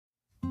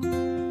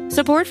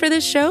Support for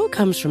this show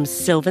comes from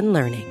Sylvan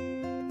Learning.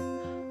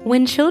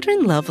 When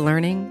children love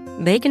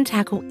learning, they can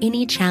tackle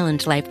any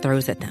challenge life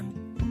throws at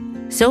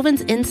them.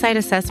 Sylvan's Insight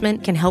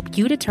Assessment can help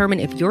you determine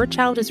if your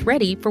child is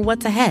ready for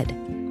what's ahead.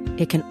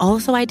 It can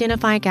also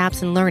identify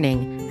gaps in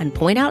learning and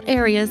point out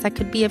areas that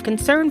could be of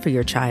concern for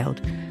your child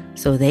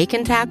so they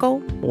can tackle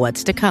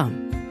what's to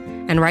come.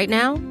 And right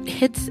now,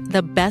 it's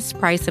the best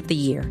price of the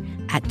year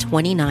at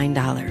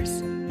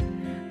 $29.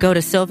 Go to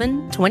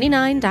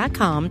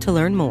sylvan29.com to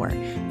learn more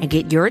and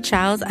get your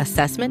child's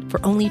assessment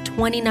for only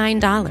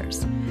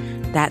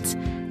 $29. That's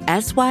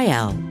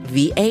SYLVAN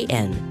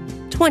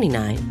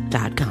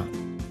 29.com.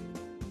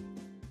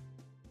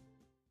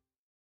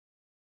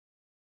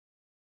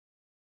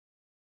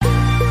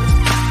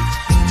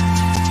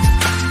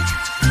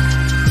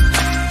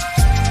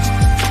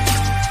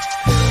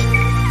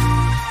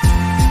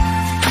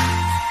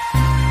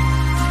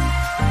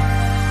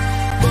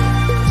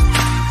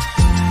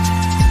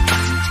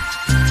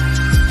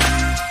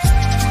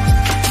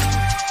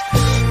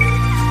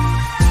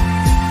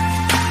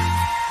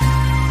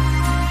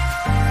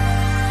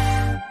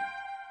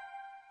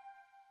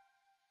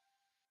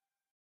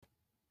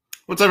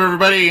 What's up,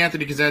 everybody?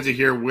 Anthony Cosenza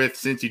here with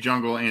Cincy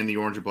Jungle and the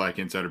Orange and Black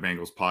Insider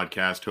Bengals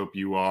podcast. Hope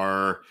you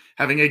are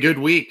having a good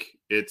week.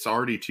 It's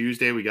already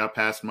Tuesday. We got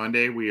past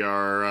Monday. We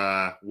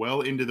are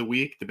well into the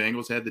week. The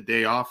Bengals had the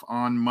day off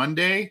on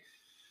Monday,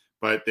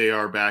 but they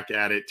are back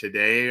at it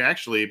today.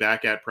 Actually,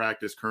 back at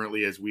practice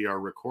currently as we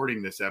are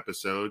recording this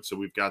episode. So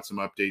we've got some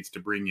updates to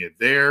bring you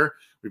there.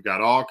 We've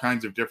got all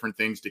kinds of different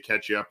things to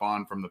catch you up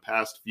on from the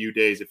past few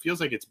days. It feels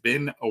like it's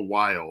been a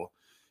while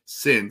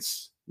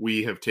since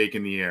we have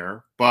taken the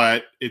air,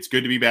 but it's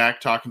good to be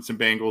back talking some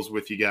Bengals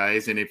with you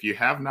guys. And if you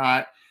have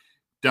not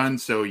done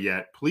so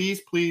yet,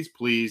 please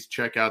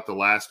check out the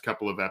last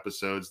couple of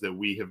episodes that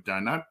we have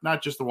done.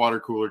 Not just the water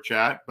cooler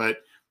chat, but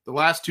the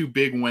last two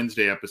big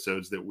Wednesday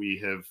episodes that we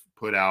have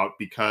put out,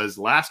 because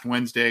last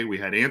Wednesday we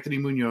had Anthony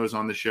Munoz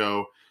on the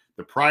show.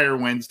 The prior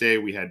Wednesday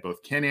we had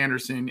both Ken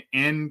Anderson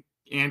and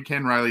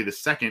Ken Riley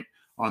II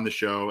on the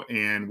show,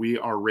 and we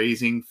are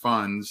raising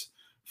funds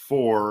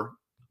for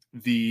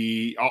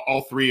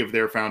all three of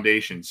their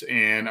foundations.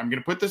 And I'm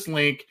going to put this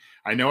link.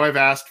 I know I've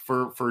asked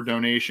for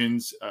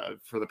donations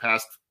for the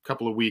past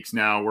couple of weeks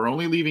now. We're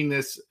only leaving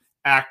this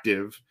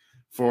active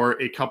for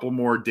a couple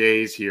more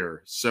days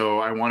here. So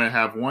I want to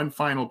have one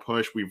final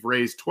push. We've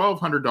raised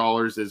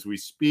 $1,200 as we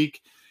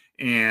speak.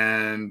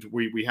 And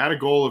we had a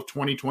goal of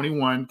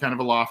 2021, kind of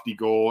a lofty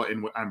goal.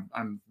 And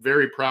I'm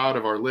very proud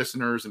of our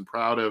listeners and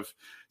proud of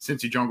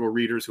Cincy Jungle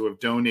readers who have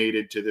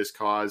donated to this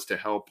cause to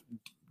help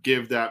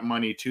give that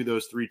money to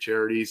those three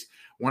charities.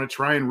 I want to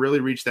try and really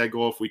reach that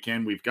goal if we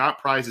can. We've got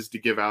prizes to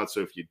give out. So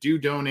if you do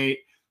donate,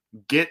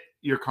 get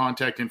your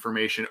contact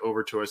information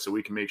over to us so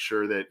we can make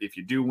sure that if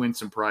you do win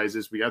some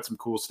prizes, we got some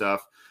cool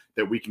stuff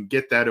that we can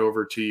get that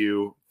over to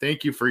you.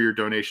 Thank you for your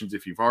donations.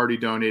 If you've already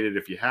donated,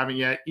 if you haven't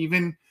yet,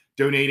 even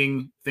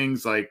donating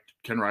things like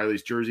Ken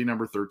Riley's jersey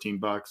number, $13,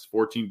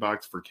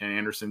 $14 for Ken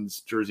Anderson's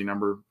jersey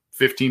number,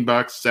 $15,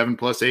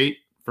 7+8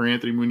 for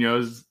Anthony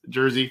Munoz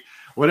jersey.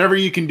 Whatever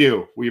you can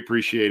do, we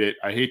appreciate it.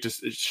 I hate to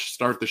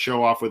start the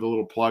show off with a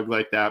little plug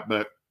like that,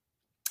 but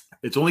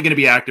it's only going to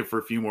be active for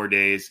a few more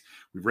days.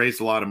 We've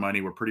raised a lot of money.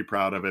 We're pretty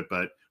proud of it,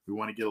 but we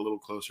want to get a little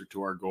closer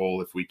to our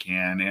goal if we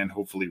can and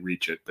hopefully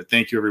reach it. But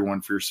thank you,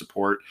 everyone, for your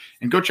support.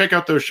 And go check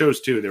out those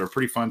shows, too. They were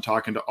pretty fun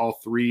talking to all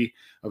three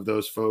of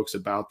those folks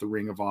about the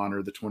Ring of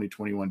Honor, the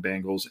 2021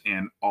 Bengals,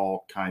 and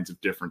all kinds of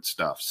different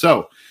stuff.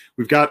 So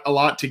we've got a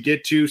lot to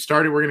get to.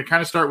 We're going to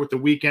kind of start with the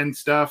weekend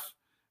stuff.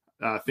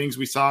 Things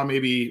we saw,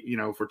 maybe,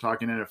 if we're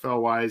talking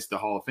NFL-wise, the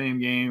Hall of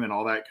Fame game and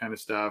all that kind of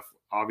stuff.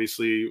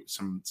 Obviously,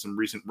 some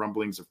recent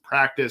rumblings of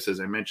practice. As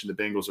I mentioned,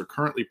 the Bengals are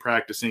currently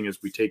practicing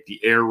as we take the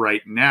air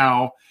right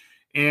now,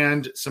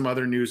 and some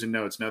other news and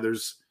notes. Now,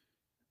 there's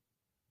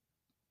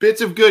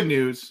bits of good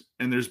news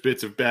and there's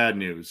bits of bad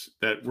news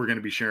that we're going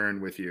to be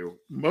sharing with you.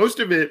 Most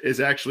of it is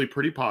actually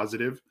pretty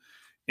positive,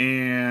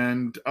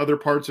 and other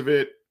parts of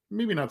it,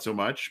 maybe not so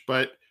much,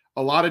 but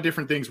a lot of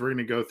different things we're going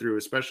to go through,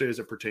 especially as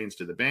it pertains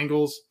to the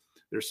Bengals.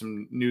 There's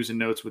some news and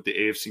notes with the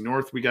AFC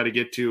North we got to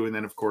get to, and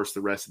then, of course,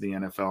 the rest of the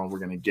NFL, and we're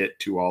going to get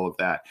to all of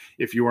that.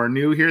 If you are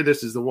new here,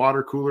 this is the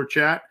Water Cooler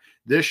Chat.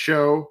 This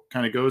show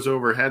kind of goes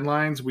over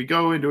headlines. We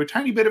go into a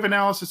tiny bit of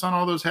analysis on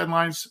all those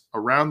headlines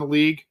around the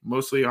league,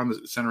 mostly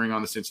centering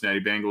on the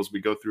Cincinnati Bengals.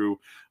 We go through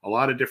a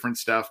lot of different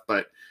stuff,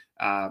 but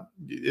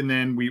and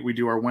then we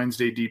do our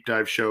Wednesday deep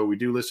dive show. We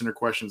do listener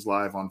questions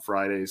live on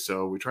Fridays.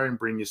 So we try and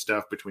bring you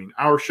stuff between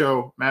our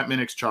show, Matt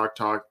Minnick's Chalk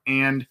Talk,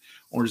 and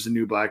Orange is the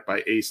New Black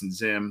by Ace and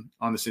Zim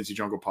on the Cincy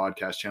Jungle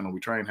podcast channel. We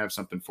try and have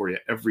something for you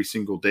every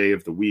single day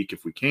of the week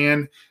if we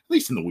can, at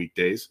least in the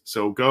weekdays.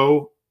 So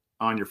go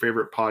on your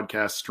favorite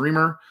podcast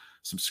streamer,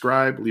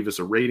 subscribe, leave us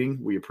a rating.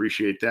 We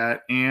appreciate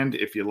that. And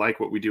if you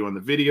like what we do on the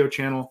video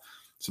channel,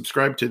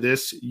 subscribe to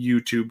this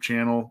YouTube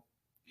channel.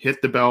 Hit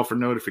the bell for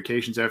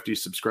notifications after you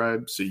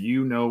subscribe so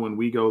you know when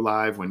we go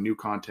live, when new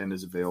content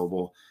is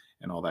available,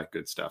 and all that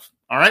good stuff.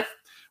 All right,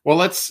 Well,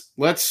 let's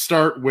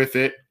start with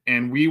it,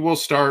 and we will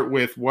start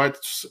with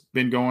what's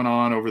been going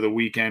on over the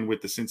weekend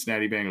with the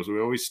Cincinnati Bengals.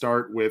 We always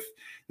start with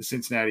the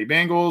Cincinnati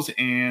Bengals,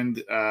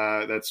 and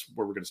that's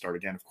where we're going to start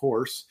again, of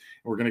course.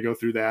 We're going to go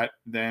through that,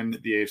 then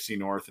the AFC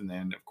North, and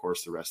then, of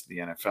course, the rest of the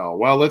NFL.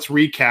 Well, let's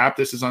recap.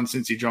 This is on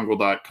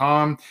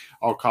cincyjungle.com.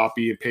 I'll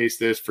copy and paste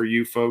this for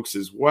you folks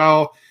as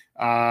well.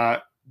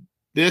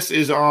 This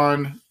is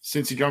on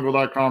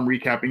cincyjungle.com,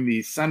 recapping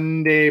the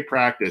Sunday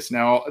practice.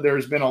 Now,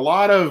 there's been a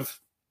lot of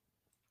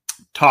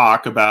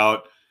talk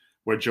about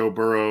what Joe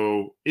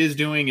Burrow is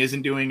doing,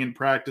 isn't doing in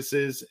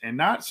practices, and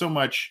not so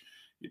much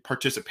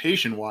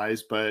participation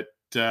wise, but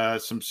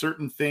some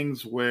certain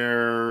things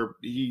where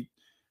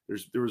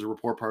there was a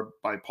report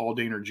by Paul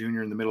Dehner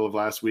Jr. in the middle of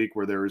last week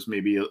where there was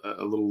maybe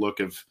a little look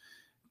of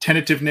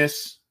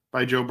tentativeness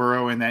by Joe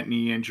Burrow in that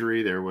knee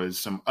injury. There was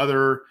some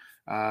other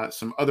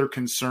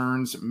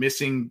concerns,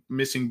 missing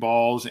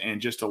balls,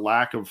 and just a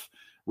lack of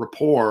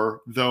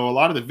rapport, though a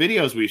lot of the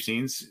videos we've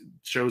seen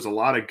shows a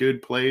lot of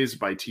good plays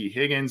by T.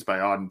 Higgins, by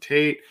Auden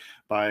Tate,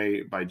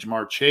 by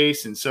Jamar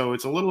Chase, and so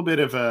it's a little bit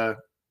of a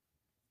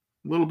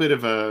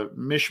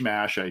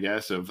mishmash, I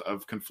guess,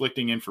 of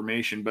conflicting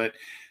information. But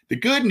the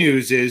good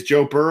news is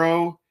Joe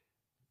Burrow,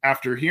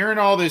 after hearing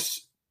all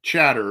this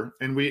chatter,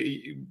 and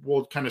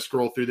we'll kind of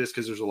scroll through this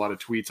because there's a lot of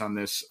tweets on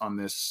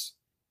this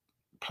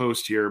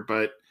post here,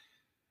 but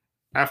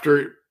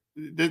after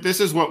this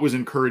is what was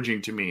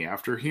encouraging to me.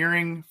 After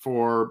hearing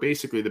for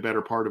basically the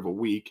better part of a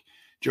week,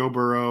 Joe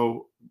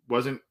Burrow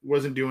wasn't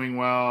doing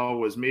well,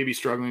 was maybe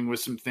struggling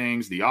with some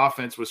things. The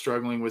offense was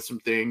struggling with some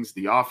things.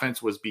 The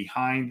offense was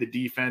behind the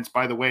defense.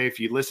 By the way, if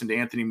you listened to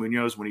Anthony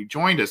Munoz when he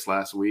joined us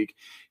last week,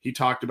 he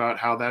talked about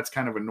how that's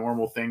kind of a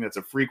normal thing. That's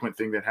a frequent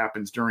thing that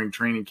happens during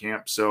training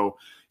camp. So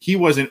he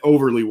wasn't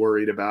overly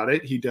worried about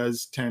it. He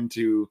does tend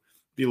to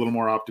be a little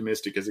more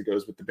optimistic as it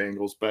goes with the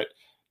Bengals. But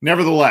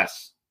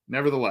nevertheless,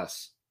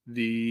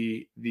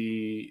 the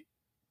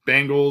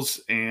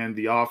Bengals and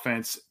the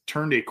offense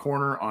turned a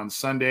corner on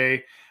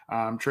Sunday.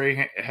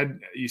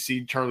 You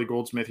see Charlie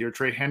Goldsmith here.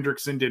 Trey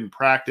Hendrickson didn't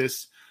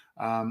practice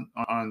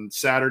on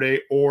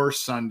Saturday or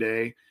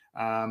Sunday.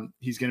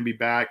 He's going to be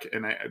back,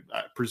 and I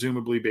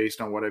presumably,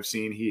 based on what I've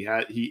seen,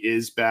 he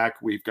is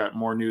back. We've got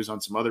more news on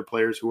some other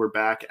players who are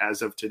back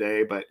as of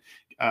today, but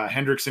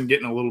Hendrickson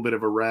getting a little bit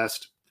of a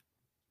rest.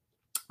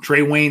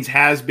 Trey Waynes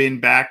has been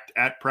back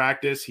at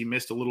practice. He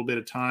missed a little bit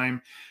of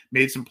time,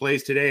 made some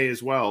plays today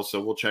as well,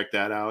 so we'll check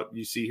that out.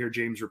 You see here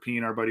James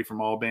Rapien, our buddy from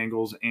All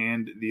Bengals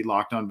and the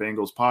Locked On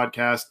Bengals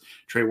podcast.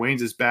 Trey Waynes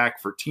is back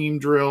for team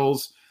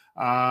drills.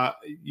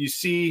 You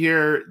see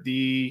here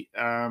the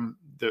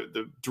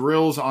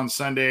drills on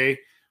Sunday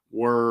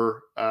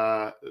were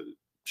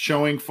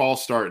showing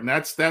false start, and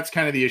that's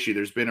kind of the issue.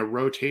 There's been a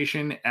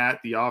rotation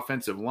at the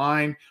offensive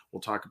line.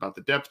 We'll talk about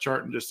the depth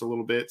chart in just a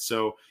little bit.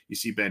 So you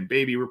see Ben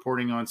Baby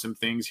reporting on some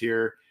things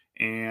here,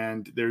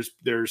 and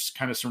there's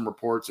kind of some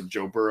reports of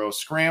Joe Burrow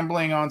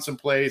scrambling on some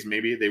plays.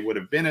 Maybe it would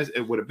have been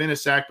a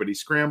sack, but he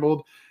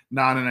scrambled.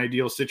 Not an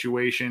ideal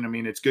situation. I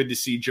mean, it's good to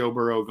see Joe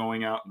Burrow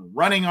going out and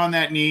running on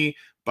that knee,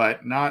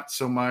 but not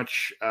so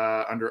much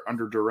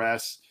under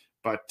duress.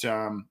 But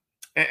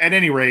at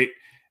any rate,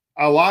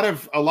 a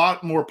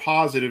lot more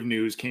positive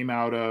news came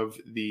out of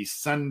the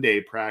Sunday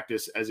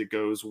practice as it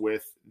goes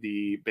with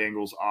the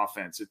Bengals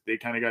offense. They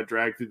kind of got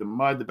dragged through the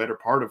mud the better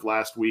part of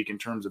last week in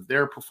terms of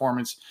their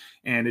performance,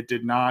 and it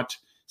did not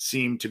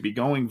seem to be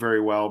going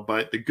very well.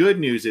 But the good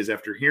news is,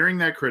 after hearing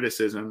that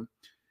criticism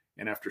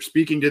and after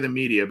speaking to the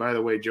media, by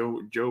the way,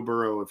 Joe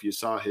Burrow, if you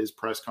saw his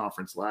press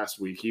conference last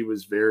week, he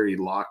was very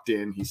locked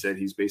in. He said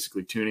he's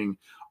basically tuning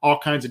all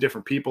kinds of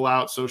different people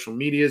out. Social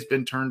media has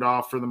been turned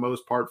off for the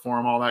most part for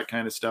him, all that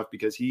kind of stuff,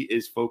 because he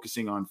is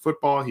focusing on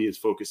football. He is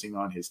focusing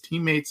on his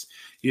teammates.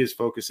 He is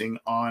focusing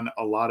on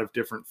a lot of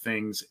different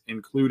things,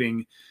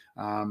 including,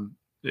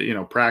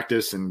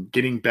 practice and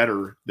getting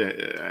better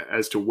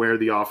as to where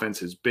the offense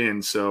has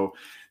been. So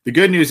the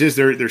good news is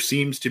there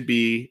seems to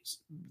be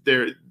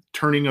there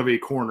turning of a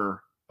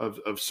corner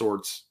of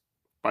sorts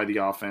by the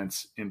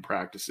offense in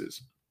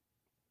practices.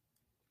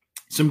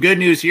 Some good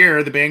news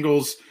here. The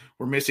Bengals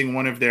were missing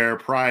one of their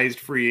prized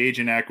free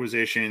agent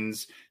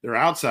acquisitions, their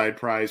outside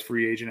prized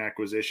free agent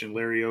acquisition,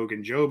 Larry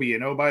Ogunjobi.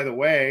 And, oh, by the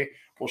way,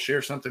 we'll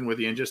share something with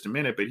you in just a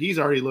minute, but he's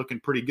already looking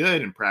pretty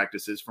good in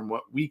practices from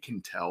what we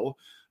can tell.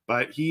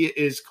 But he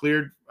is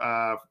cleared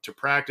to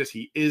practice.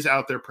 He is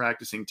out there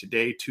practicing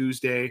today,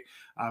 Tuesday.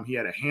 He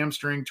had a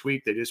hamstring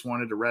tweak. They just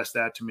wanted to rest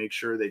that to make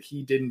sure that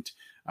he didn't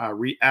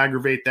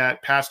re-aggravate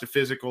that. Passed a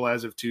physical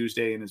as of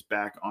Tuesday and is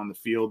back on the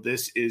field.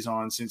 This is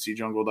on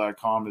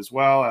cincyjungle.com as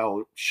well.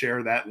 I'll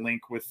share that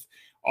link with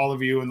all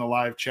of you in the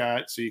live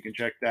chat so you can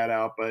check that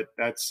out. But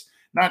that's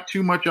not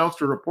too much else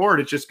to report.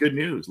 It's just good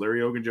news. Larry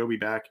Ogunjobi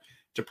back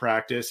to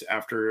practice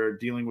after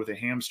dealing with a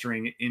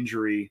hamstring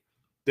injury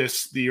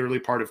the early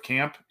part of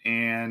camp.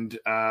 And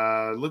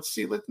let's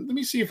see. Let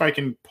me see if I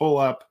can pull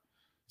up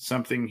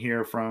something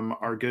here from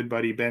our good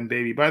buddy Ben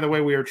Baby. By the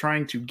way, we are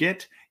trying to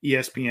get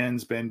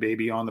ESPN's Ben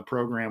Baby on the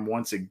program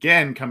once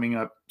again, coming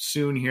up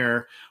soon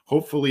here.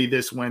 Hopefully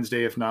this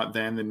Wednesday, if not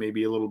then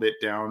maybe a little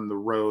bit down the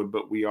road.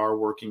 But we are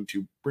working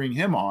to bring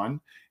him on,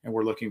 and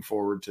we're looking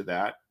forward to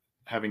that,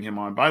 having him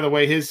on. By the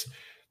way, his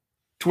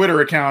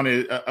Twitter account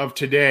of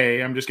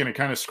today, I'm just going to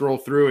kind of scroll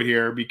through it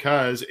here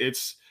because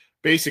it's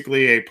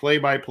basically a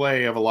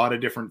play-by-play of a lot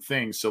of different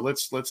things. So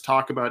let's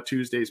talk about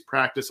Tuesday's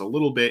practice a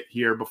little bit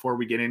here before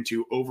we get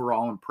into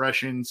overall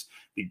impressions,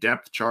 the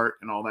depth chart,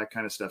 and all that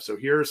kind of stuff. So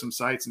here are some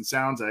sights and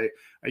sounds. I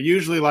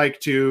usually like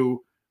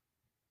to,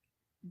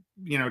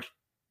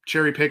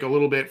 cherry pick a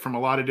little bit from a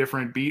lot of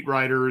different beat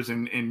writers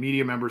and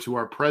media members who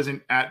are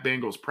present at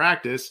Bengals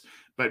practice.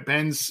 But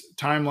Ben's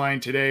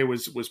timeline today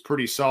was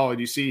pretty solid.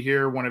 You see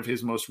here, one of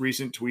his most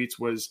recent tweets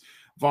was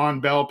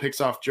Von Bell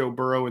picks off Joe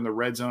Burrow in the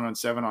red zone on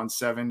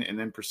 7-on-7 and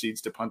then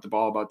proceeds to punt the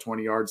ball about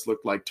 20 yards.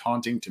 Looked like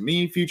taunting to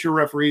me. Future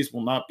referees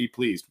will not be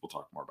pleased. We'll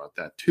talk more about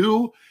that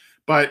too.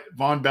 But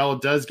Von Bell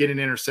does get an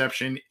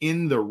interception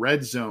in the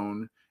red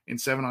zone in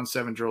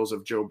 7-on-7 drills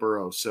of Joe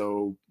Burrow.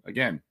 So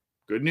again,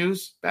 good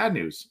news, bad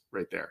news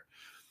right there.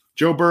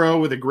 Joe Burrow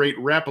with a great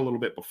rep a little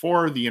bit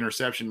before the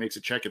interception, makes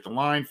a check at the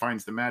line,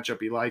 finds the matchup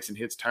he likes, and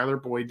hits Tyler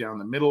Boyd down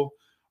the middle.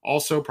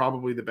 Also,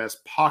 probably the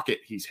best pocket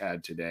he's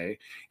had today.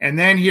 And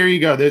then here you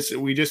go. This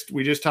we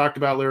just talked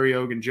about Larry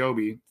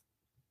Ogunjobi.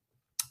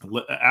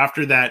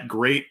 After that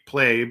great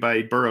play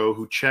by Burrow,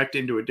 who checked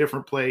into a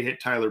different play, hit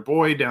Tyler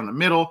Boyd down the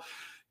middle.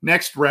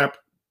 Next rep,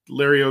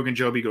 Larry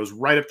Ogunjobi goes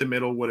right up the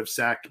middle, would have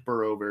sacked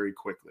Burrow very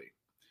quickly.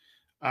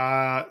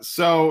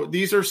 So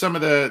these are some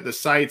of the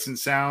sights and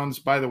sounds.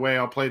 By the way,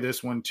 I'll play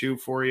this one too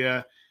for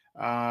you.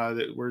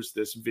 Where's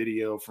this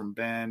video from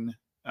Ben?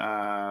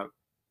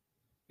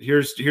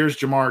 Here's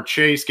Jamar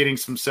Chase getting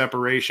some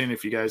separation.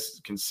 If you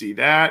guys can see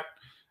that,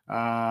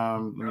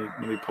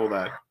 let me pull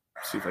that.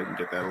 See if I can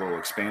get that a little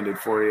expanded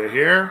for you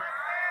here.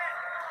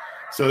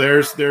 So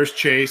there's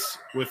Chase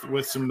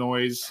with some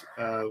noise.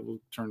 We'll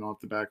turn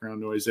off the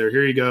background noise there.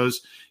 Here he goes,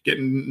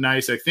 getting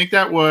nice. I think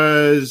that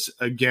was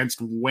against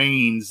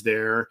Waynes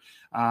there.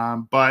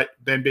 But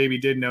Ben Baby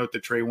did note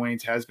that Trey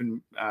Waynes has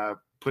been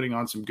putting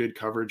on some good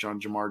coverage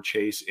on Jamar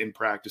Chase in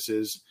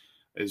practices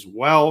as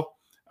well.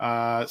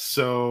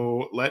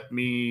 So let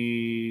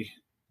me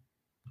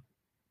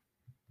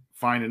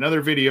find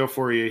another video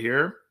for you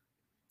here.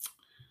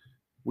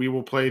 We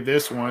will play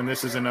this one.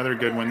 This is another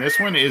good one. This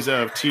one is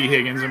of T.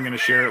 Higgins. I'm going to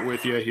share it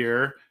with you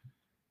here.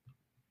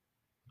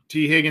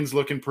 T. Higgins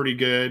looking pretty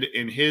good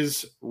in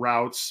his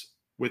routes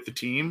with the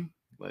team.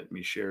 Let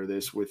me share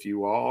this with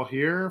you all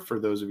here. For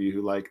those of you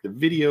who like the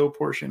video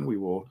portion, we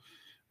will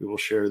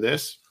share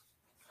this.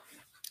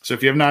 So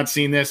if you have not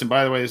seen this, and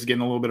by the way, this is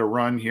getting a little bit of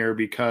run here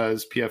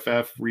because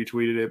PFF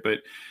retweeted it, but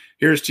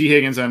here's T.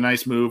 Higgins on a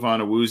nice move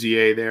on a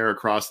Awuzie there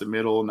across the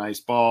middle. Nice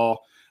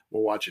ball.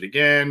 We'll watch it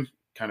again.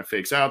 Kind of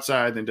fakes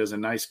outside, then does a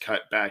nice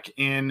cut back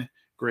in.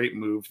 Great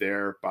move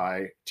there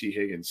by T.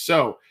 Higgins.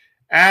 So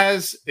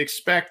as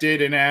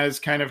expected and as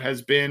kind of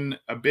has been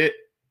a bit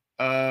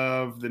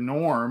of the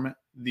norm,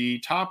 the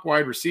top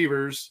wide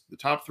receivers, the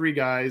top three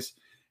guys,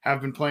 have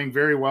been playing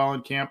very well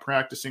in camp,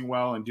 practicing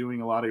well, and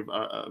doing a lot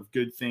of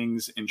good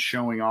things and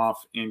showing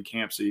off in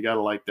camp. So you got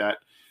to like that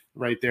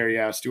right there.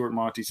 Yeah, Stuart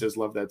Monty says,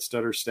 love that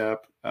stutter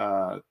step.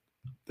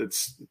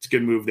 It's a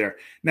good move there.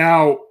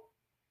 Now,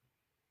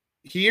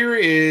 here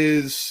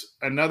is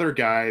another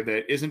guy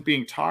that isn't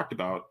being talked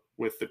about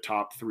with the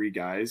top three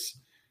guys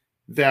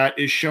that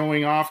is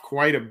showing off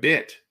quite a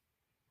bit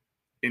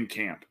in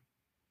camp.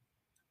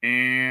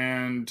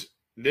 And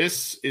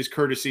this is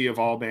courtesy of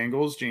All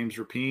Bengals, James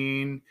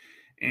Rapine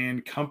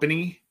and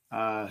company,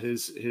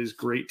 his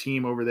great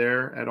team over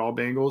there at All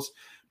Bengals.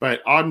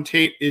 But Auden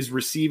Tate is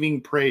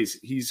receiving praise.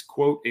 He's,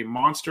 quote, a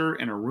monster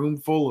in a room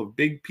full of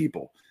big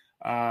people.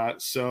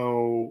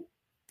 So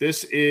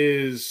this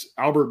is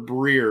Albert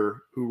Breer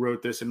who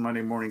wrote this in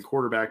Monday Morning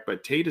Quarterback,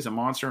 but Tate is a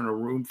monster in a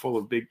room full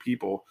of big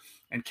people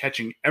and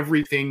catching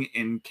everything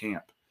in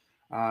camp.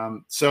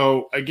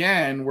 So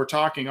again, we're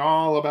talking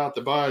all about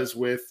the buzz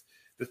with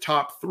the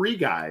top three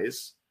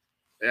guys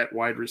at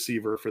wide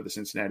receiver for the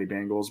Cincinnati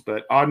Bengals,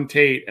 but Auden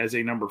Tate as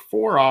a number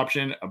 4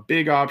 option, a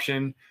big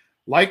option,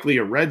 likely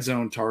a red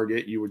zone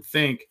target, you would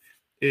think,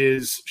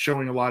 is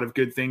showing a lot of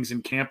good things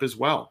in camp as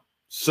well.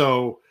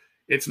 So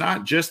it's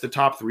not just the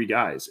top 3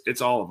 guys,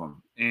 it's all of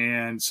them.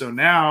 And so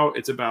now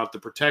it's about the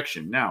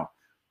protection. Now,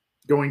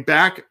 going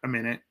back a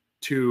minute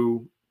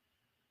to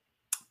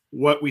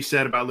what we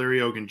said about Larry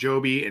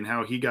Ogunjobi and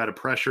how he got a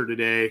pressure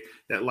today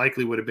that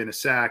likely would have been a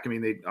sack. I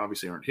mean, they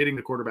obviously aren't hitting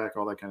the quarterback,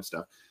 all that kind of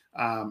stuff.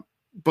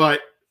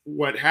 But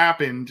what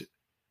happened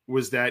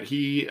was that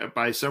he,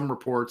 by some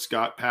reports,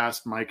 got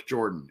past Mike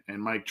Jordan.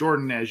 And Mike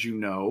Jordan, as you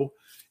know,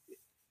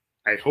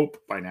 I hope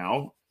by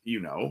now,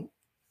 you know,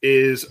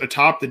 is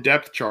atop the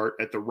depth chart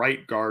at the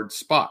right guard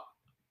spot.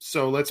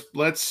 So let's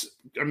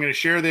I'm going to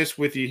share this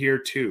with you here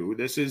too.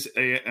 This is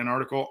an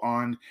article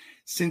on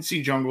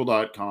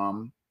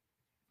cincyjungle.com,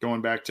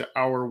 going back to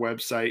our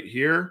website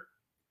here.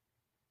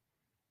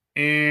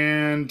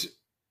 And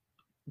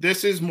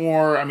this is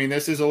more, I mean,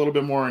 this is a little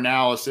bit more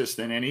analysis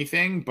than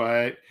anything,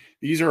 but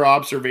these are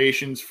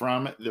observations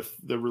from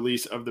the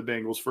release of the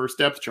Bengals' first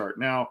depth chart.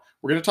 Now,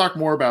 we're going to talk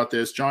more about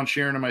this. John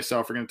Sheeran and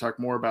myself are going to talk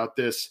more about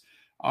this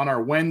on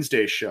our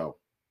Wednesday show.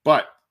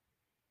 But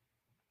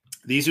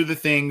these are the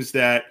things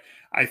that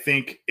I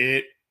think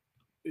are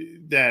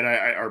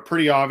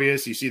pretty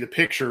obvious. You see the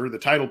picture, the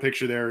title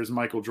picture there is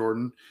Michael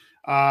Jordan.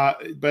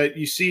 But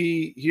you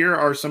see, here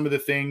are some of the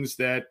things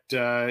that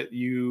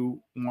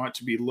you want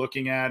to be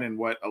looking at and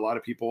what a lot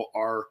of people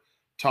are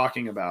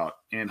talking about.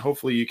 And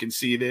hopefully you can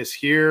see this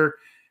here.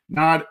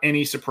 Not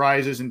any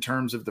surprises in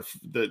terms of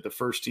the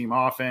first team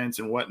offense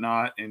and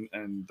whatnot,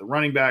 and the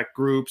running back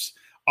groups.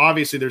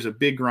 Obviously, there's a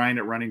big grind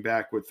at running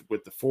back with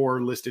the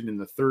four listed in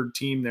the third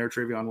team there: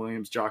 Travion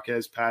Williams,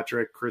 Jaquez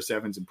Patrick, Chris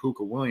Evans, and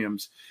Puka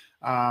Williams.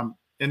 And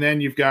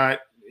then you've got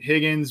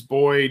Higgins,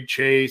 Boyd,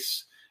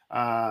 Chase,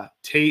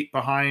 Tate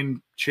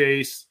behind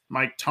Chase,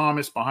 Mike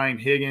Thomas behind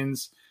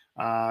Higgins,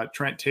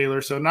 Trent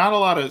Taylor. So not a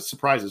lot of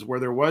surprises.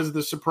 Where there was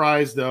the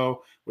surprise,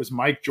 though, was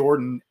Mike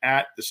Jordan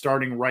at the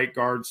starting right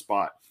guard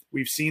spot.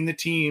 We've seen the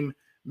team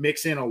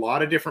mix in a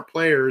lot of different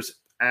players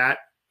at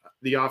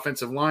the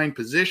offensive line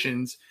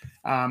positions,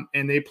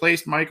 and they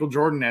placed Michael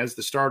Jordan as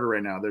the starter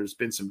right now. There's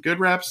been some good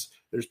reps.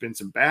 There's been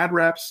some bad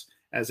reps,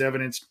 as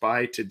evidenced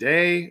by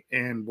today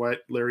and what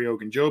Larry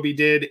Ogunjobi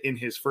did in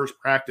his first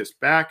practice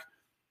back.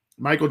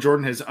 Michael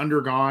Jordan has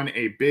undergone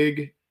a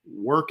big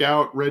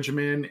workout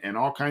regimen and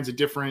all kinds of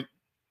different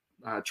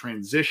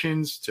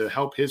transitions to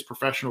help his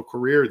professional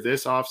career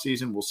this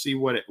offseason. We'll see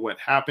what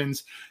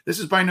happens. This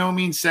is by no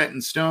means set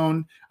in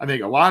stone. I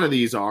think a lot of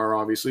these are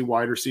obviously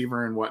wide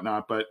receiver and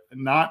whatnot, but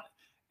not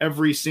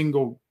every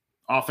single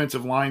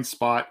offensive line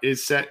spot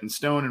is set in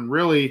stone. And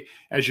really,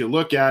 as you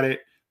look at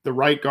it, the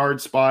right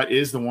guard spot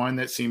is the one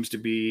that seems to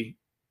be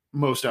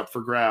most up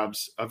for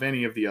grabs of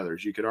any of the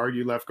others. You could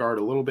argue left guard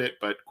a little bit,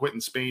 but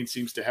Quentin Spain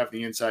seems to have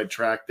the inside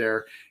track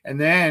there. And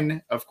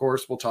then, of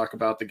course, we'll talk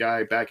about the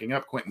guy backing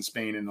up Quentin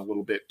Spain in a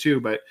little bit too.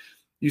 But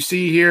you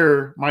see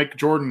here, Mike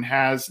Jordan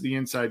has the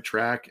inside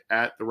track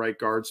at the right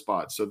guard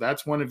spot. So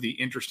that's one of the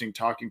interesting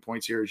talking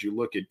points here as you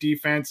look at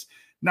defense.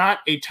 Not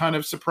a ton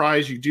of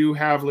surprise. You do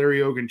have Larry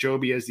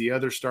Ogunjobi as the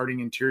other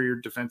starting interior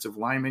defensive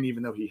lineman,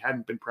 even though he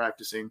hadn't been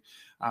practicing,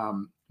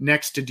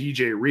 next to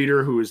DJ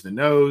Reader, who is the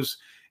nose.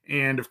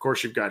 And, of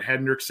course, you've got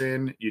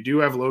Hendrickson. You do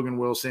have Logan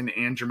Wilson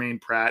and Jermaine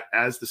Pratt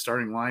as the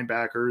starting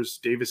linebackers.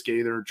 Davis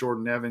Gaither,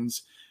 Jordan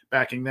Evans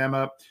backing them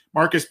up.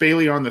 Marcus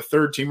Bailey on the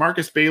third team.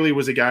 Marcus Bailey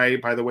was a guy,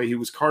 by the way, he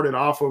was carted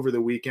off over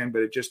the weekend,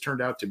 but it just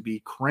turned out to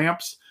be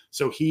cramps.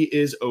 So he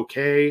is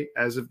okay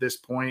as of this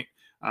point.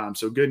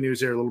 So good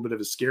news there. A little bit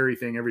of a scary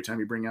thing every time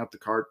you bring out the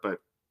cart, but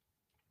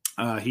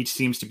he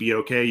seems to be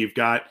okay. You've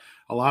got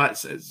a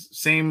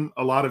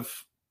lot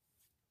of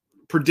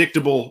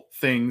predictable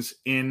things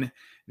in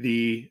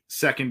the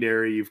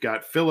secondary. You've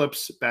got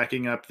Phillips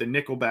backing up the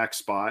nickelback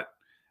spot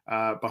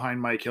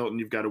behind Mike Hilton.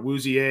 You've got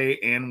Awuzie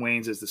and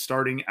Waynes as the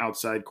starting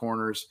outside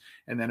corners.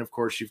 And then, of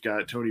course, you've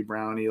got Tony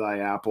Brown, Eli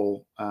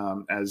Apple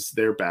as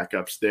their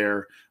backups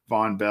there,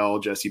 Von Bell,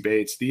 Jesse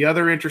Bates. The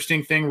other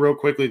interesting thing real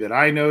quickly that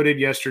I noted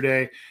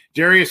yesterday,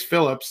 Darius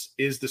Phillips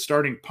is the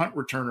starting punt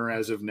returner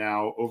as of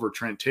now over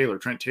Trent Taylor.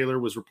 Trent Taylor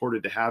was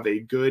reported to have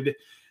a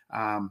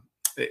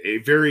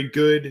very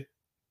good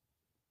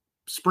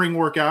spring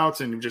workouts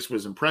and just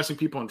was impressing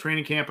people in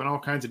training camp and all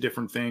kinds of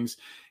different things.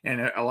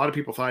 And a lot of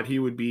people thought he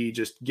would be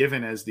just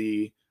given as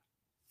the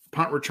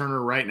punt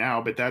returner right now,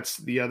 but that's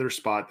the other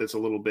spot that's a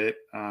little bit,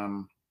 I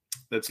don't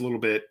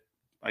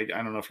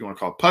know if you want to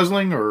call it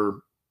puzzling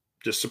or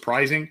just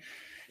surprising.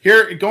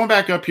 Here, going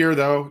back up here,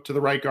 though, to the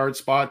right guard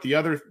spot,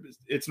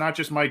 it's not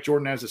just Mike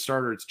Jordan as a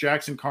starter. It's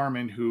Jackson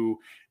Carman, who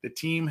the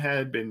team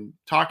had been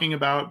talking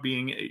about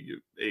being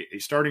a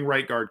starting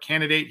right guard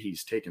candidate.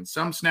 He's taken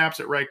some snaps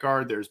at right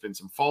guard. There's been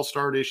some false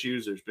start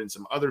issues. There's been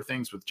some other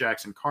things with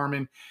Jackson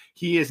Carman.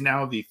 He is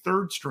now the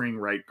third string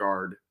right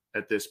guard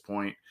at this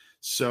point.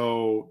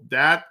 So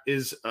that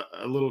is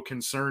a little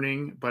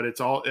concerning, but it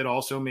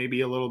also may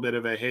be a little bit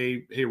of a,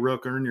 hey,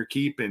 Rook, earn your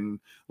keep and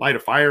light a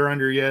fire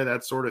under you,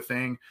 that sort of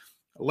thing.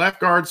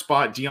 Left guard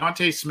spot,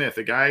 Deontay Smith,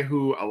 a guy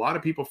who a lot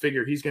of people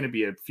figure he's going to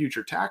be a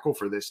future tackle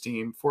for this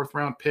team. 4th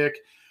round pick,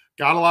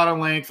 got a lot of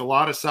length, a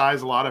lot of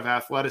size, a lot of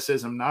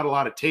athleticism, not a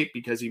lot of tape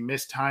because he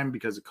missed time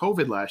because of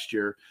COVID last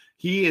year.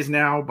 He is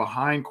now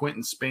behind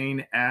Quentin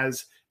Spain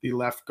as the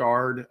left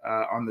guard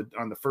on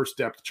the first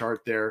depth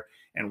chart there.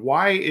 And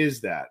why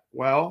is that?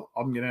 Well,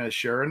 I'm going to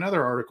share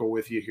another article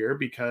with you here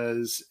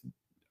because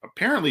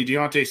apparently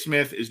Deontay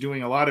Smith is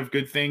doing a lot of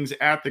good things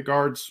at the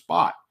guard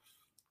spot.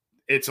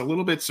 It's a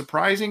little bit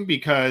surprising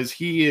because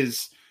he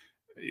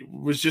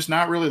was just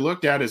not really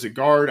looked at as a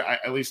guard,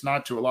 at least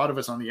not to a lot of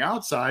us on the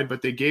outside,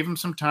 but they gave him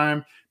some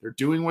time. They're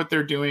doing what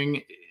they're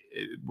doing,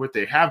 what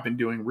they have been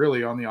doing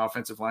really on the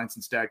offensive line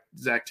since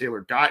Zach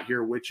Taylor got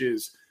here, which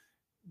is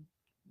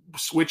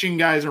switching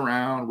guys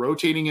around,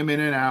 rotating him in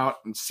and out,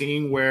 and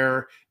seeing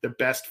where the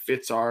best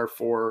fits are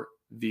for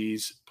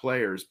these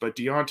players. But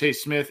Deontay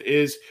Smith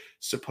is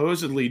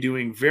supposedly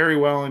doing very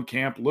well in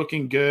camp,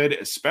 looking good,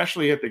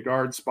 especially at the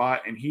guard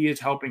spot, and he is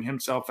helping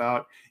himself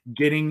out,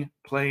 getting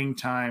playing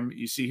time.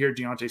 You see here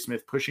Deontay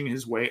Smith pushing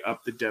his way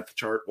up the depth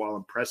chart while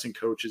impressing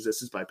coaches.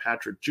 This is by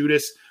Patrick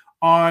Judas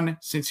on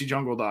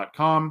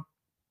CincyJungle.com.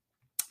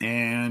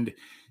 And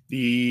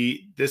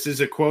this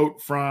is a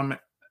quote from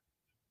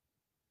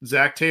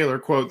Zach Taylor,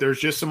 quote, "There's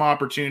just some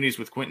opportunities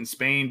with Quentin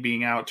Spain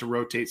being out to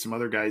rotate some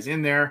other guys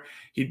in there.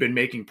 He'd been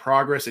making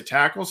progress at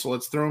tackle, so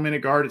let's throw him in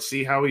at guard and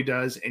see how he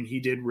does." And he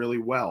did really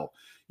well.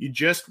 You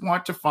just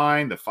want to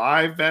find the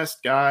 5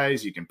 best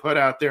guys you can put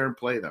out there and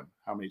play them.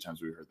 How many times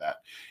have we heard that?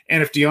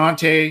 And if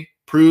Deontay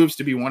proves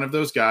to be one of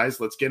those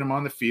guys, let's get him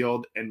on the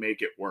field and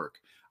make it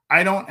work.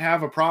 I don't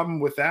have a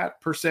problem with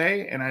that per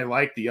se, and I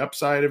like the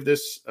upside of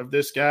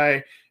this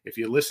guy. If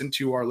you listen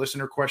to our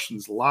Listener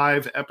Questions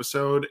Live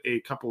episode a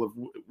couple of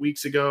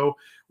weeks ago,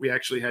 we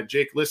actually had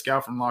Jake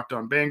Liskow from Locked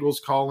On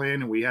Bengals call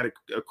in, and we had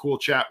a cool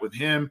chat with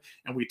him,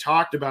 and we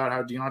talked about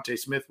how Deontay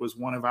Smith was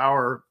one of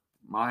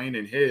mine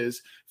and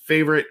his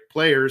favorite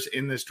players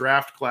in this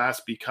draft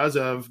class because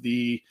of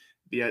the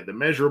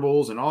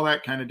measurables and all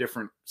that kind of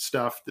different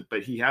stuff.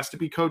 But he has to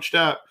be coached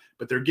up.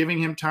 But they're giving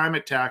him time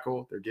at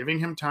tackle. They're giving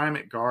him time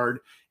at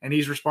guard, and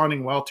he's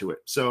responding well to it.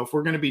 So if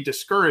we're going to be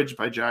discouraged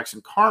by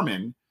Jackson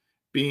Carman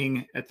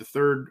being at the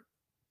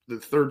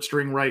third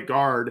string right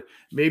guard,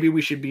 maybe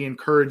we should be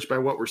encouraged by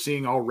what we're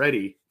seeing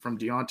already from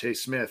Deontay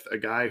Smith, a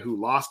guy who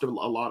lost a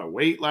lot of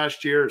weight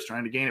last year, is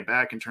trying to gain it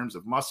back in terms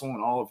of muscle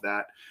and all of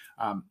that.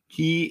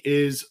 He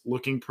is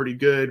looking pretty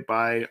good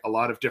by a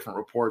lot of different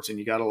reports, and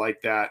you got to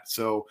like that.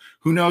 So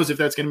who knows if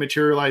that's going to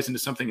materialize into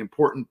something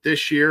important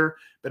this year,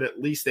 but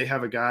at least they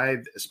have a guy,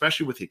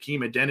 especially with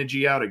Hakeem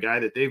Adeniji out, a guy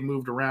that they've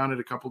moved around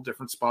at a couple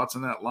different spots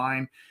on that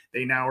line.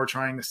 They now are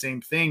trying the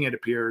same thing, it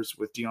appears,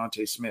 with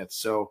Deontay Smith.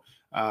 So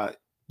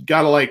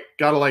gotta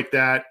like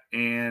that,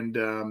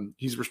 and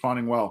he's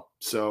responding well.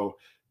 So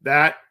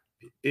that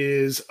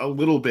is a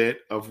little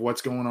bit of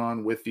what's going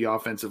on with the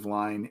offensive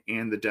line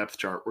and the depth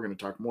chart. We're going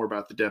to talk more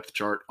about the depth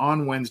chart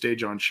on Wednesday.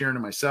 John Sheeran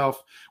and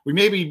myself, we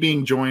may be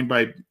being joined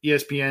by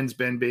ESPN's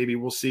Ben Baby.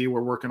 We'll see.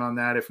 We're working on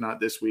that. If not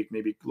this week,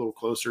 maybe a little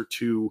closer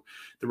to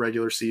the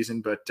regular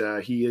season, but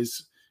he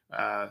is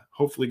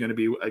hopefully going to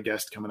be a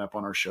guest coming up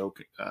on our show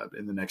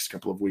in the next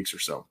couple of weeks or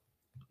so.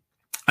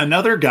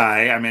 Another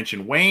guy, I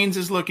mentioned Waynes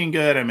is looking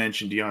good. I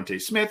mentioned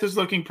Deontay Smith is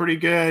looking pretty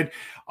good.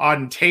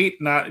 Auden Tate,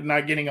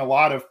 not getting a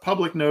lot of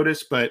public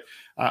notice, but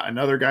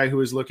another guy who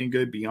is looking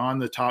good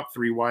beyond the top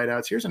 3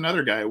 wideouts. Here's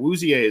another guy.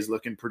 Awuzie is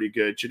looking pretty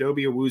good.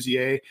 Chidobe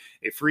Awuzie,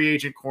 a free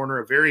agent corner,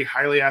 a very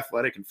highly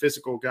athletic and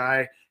physical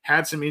guy,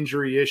 had some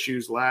injury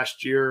issues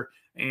last year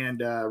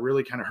and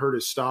really kind of hurt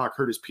his stock,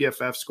 hurt his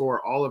PFF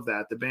score, all of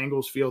that. The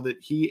Bengals feel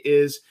that he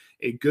is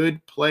a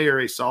good player,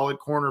 a solid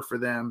corner for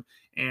them,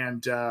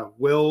 and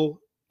will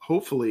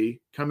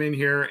hopefully come in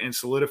here and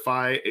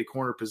solidify a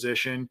corner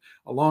position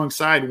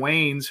alongside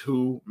Waynes,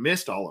 who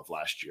missed all of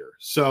last year.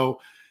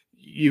 So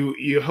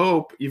you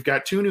hope you've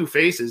got 2 new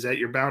faces at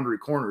your boundary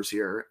corners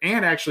here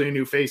and actually a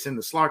new face in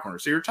the slot corner.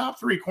 So your top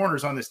 3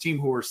 corners on this team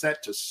who are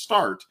set to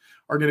start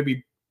are going to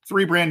be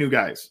 3 brand new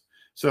guys.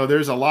 So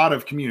there's a lot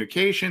of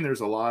communication.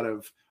 There's a lot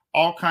of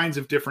all kinds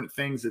of different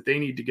things that they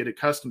need to get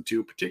accustomed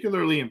to,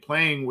 particularly in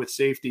playing with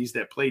safeties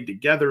that played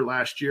together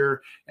last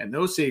year, and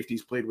those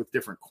safeties played with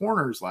different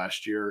corners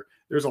last year.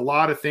 There's a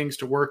lot of things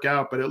to work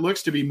out, but it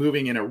looks to be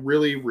moving in a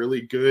really,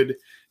 really good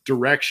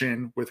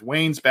direction with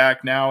Waynes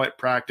back now at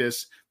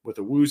practice, with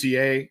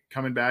Awuzie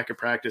coming back at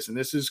practice. And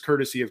this is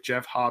courtesy of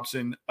Jeff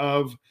Hobson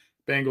of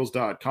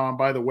Bengals.com.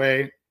 By the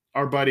way,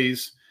 our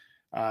buddies,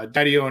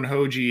 Daddy-O and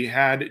Hoji,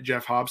 had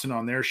Jeff Hobson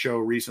on their show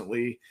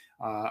recently,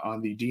 on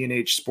the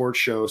D&H Sports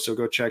Show. So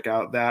go check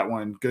out that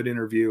one. Good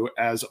interview,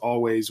 as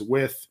always,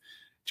 with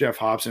Jeff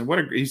Hobson.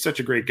 He's such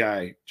a great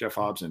guy, Jeff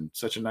Hobson.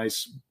 Such a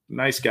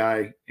nice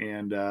guy.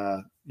 And,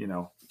 I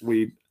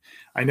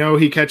know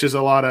he catches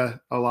a lot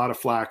of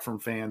flack from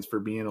fans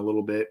for being a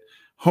little bit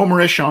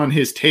homerish on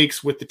his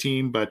takes with the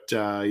team, but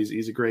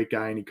he's a great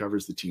guy and he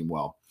covers the team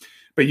well.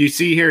 But you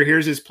see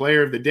here's his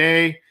player of the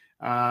day.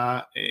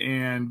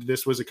 And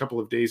this was a couple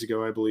of days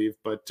ago, I believe,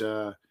 but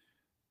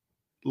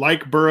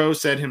like Burrow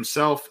said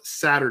himself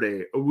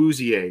Saturday,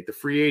 Awuzie, the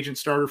free agent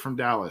starter from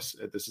Dallas,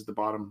 this is the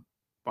bottom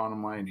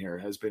line here,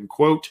 has been,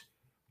 quote,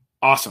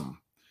 awesome.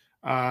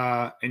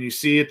 And you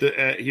see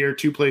it here,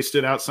 2 plays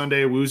stood out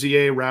Sunday.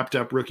 Awuzie wrapped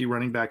up rookie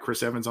running back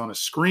Chris Evans on a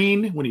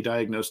screen when he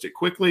diagnosed it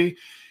quickly.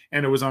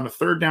 And it was on a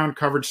 3rd down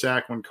coverage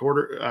sack when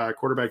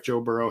quarterback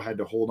Joe Burrow had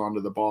to hold onto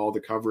the ball. The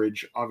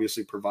coverage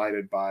obviously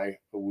provided by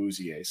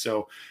Awuzie.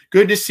 So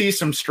good to see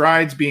some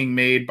strides being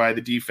made by the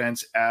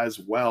defense as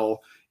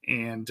well.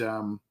 And,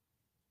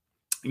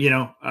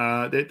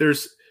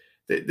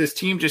 this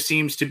team just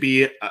seems to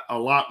be a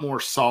lot more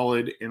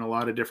solid in a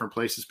lot of different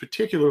places,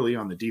 particularly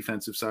on the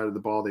defensive side of the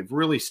ball. They've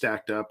really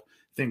stacked up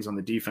things on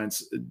the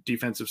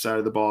defensive side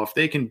of the ball. If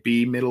they can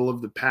be middle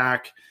of the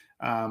pack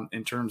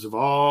in terms of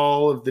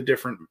all of the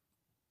different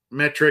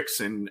metrics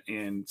and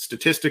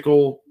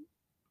statistical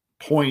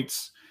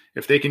points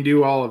If they can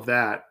do all of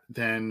that,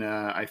 then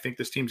I think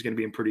this team's going to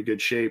be in pretty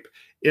good shape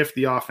if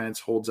the offense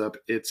holds up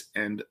its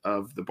end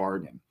of the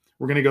bargain.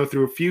 We're going to go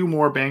through a few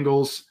more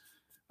Bengals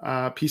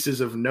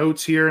pieces of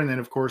notes here. And then,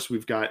 of course,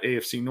 we've got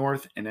AFC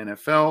North and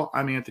NFL.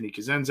 I'm Anthony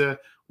Cosenza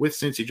with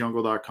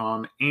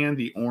CincyJungle.com and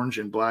the Orange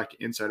and Black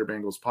Insider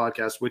Bengals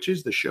podcast, which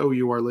is the show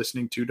you are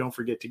listening to. Don't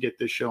forget to get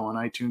this show on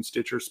iTunes,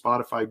 Stitcher,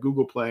 Spotify,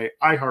 Google Play,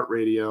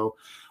 iHeartRadio,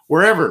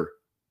 wherever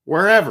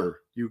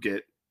you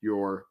get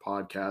your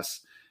podcasts.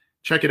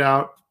 Check it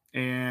out.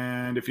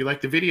 And if you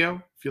like the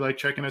video, if you like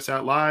checking us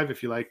out live,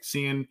 if you like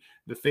seeing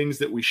the things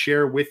that we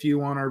share with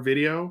you on our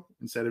video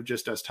instead of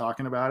just us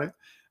talking about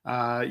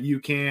it, you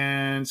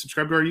can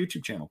subscribe to our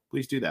YouTube channel.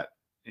 Please do that.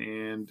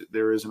 And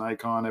there is an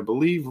icon, I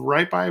believe,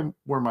 right by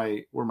where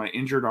my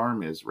injured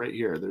arm is, right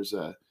here. There's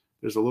a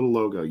little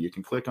logo. You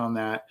can click on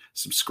that,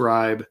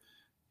 subscribe,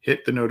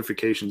 hit the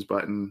notifications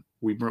button.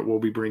 We'll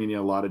be bringing you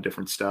a lot of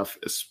different stuff,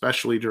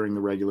 especially during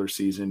the regular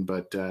season.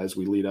 But as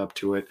we lead up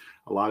to it,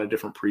 a lot of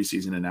different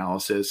preseason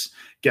analysis,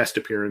 guest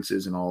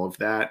appearances, and all of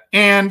that.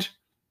 And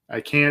I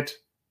can't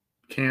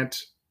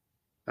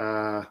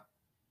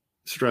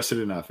stress it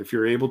enough. If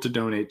you're able to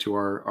donate to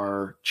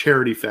our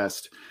charity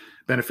fest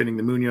benefiting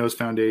the Munoz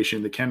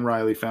Foundation, the Ken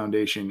Riley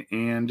Foundation,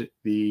 and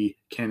the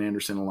Ken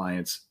Anderson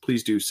Alliance,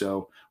 please do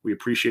so. We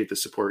appreciate the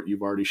support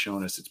you've already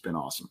shown us. It's been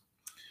awesome.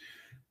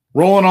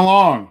 Rolling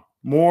along,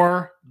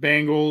 more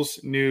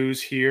Bengals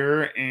news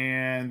here,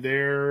 and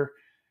they're,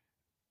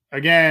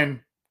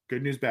 again,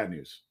 good news, bad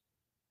news.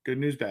 Good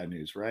news, bad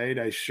news, right?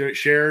 I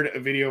shared a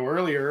video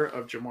earlier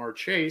of Ja'Marr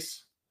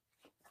Chase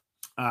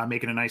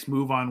making a nice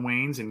move on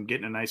Waynes and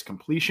getting a nice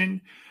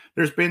completion.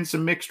 There's been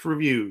some mixed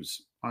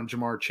reviews on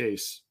Ja'Marr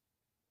Chase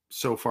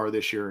so far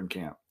this year in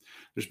camp.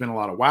 There's been a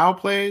lot of wow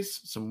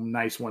plays, some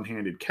nice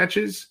one-handed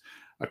catches,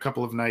 a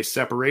couple of nice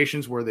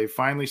separations where they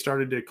finally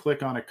started to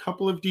click on a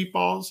couple of deep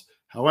balls.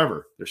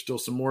 However, there's still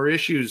some more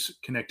issues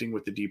connecting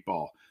with the deep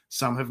ball.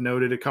 Some have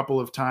noted a couple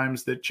of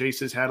times that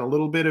Chase has had a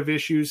little bit of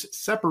issues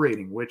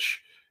separating,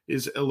 which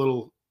is a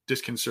little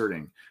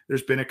disconcerting.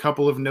 There's been a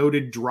couple of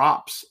noted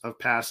drops of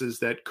passes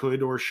that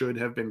could or should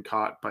have been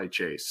caught by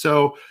Chase.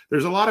 So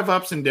there's a lot of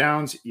ups and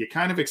downs. You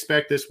kind of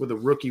expect this with a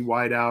rookie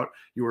wideout.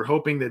 You were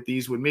hoping that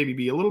these would maybe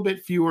be a little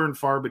bit fewer and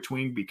far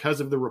between because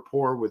of the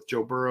rapport with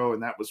Joe Burrow,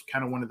 and that was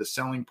kind of one of the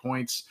selling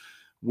points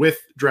with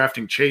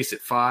drafting Chase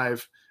at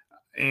 5.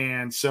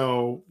 And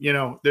so,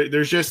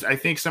 there's just, I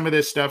think some of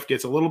this stuff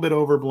gets a little bit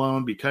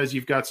overblown because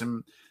you've got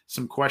some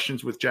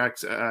questions with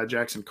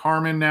Jackson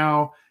Carman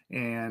now.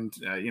 And,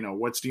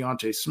 what's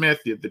Deontay Smith,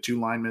 the two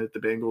linemen that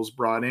the Bengals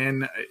brought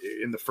in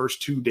the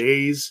first 2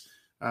 days,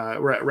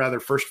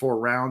 first 4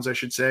 rounds, I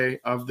should say,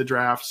 of the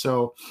draft.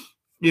 So,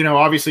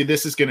 obviously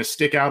this is going to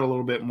stick out a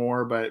little bit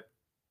more, but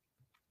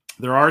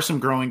there are some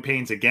growing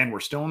pains. Again, we're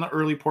still in the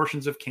early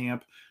portions of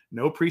camp,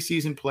 no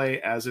preseason play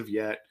as of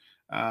yet.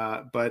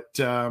 But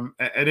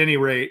at any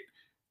rate,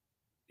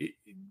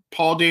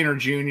 Paul Dehner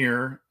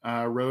Jr.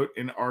 Wrote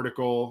an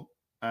article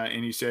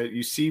and he said,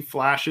 "You see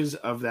flashes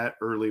of that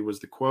early," was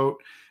the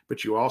quote,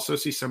 "but you also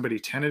see somebody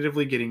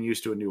tentatively getting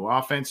used to a new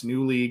offense,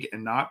 new league,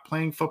 and not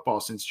playing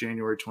football since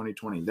January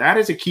 2020. That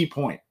is a key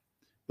point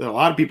that a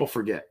lot of people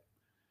forget.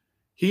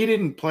 He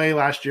didn't play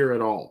last year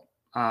at all.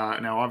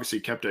 Now, obviously,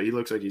 he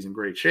looks like he's in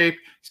great shape.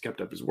 He's kept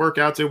up his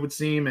workouts, it would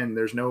seem, and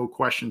there's no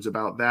questions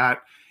about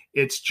that.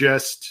 It's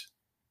just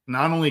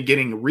not only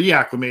getting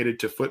reacclimated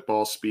to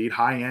football speed,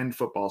 high-end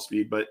football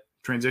speed, but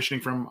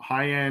transitioning from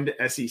high-end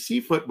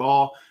SEC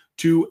football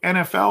to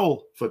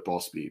NFL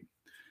football speed.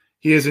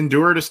 He has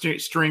endured a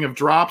string of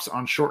drops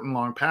on short and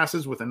long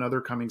passes with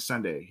another coming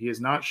Sunday. He has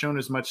not shown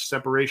as much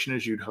separation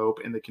as you'd hope,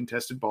 and the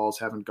contested balls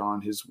haven't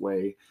gone his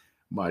way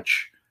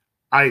much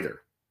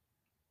either."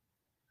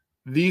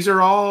 These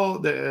are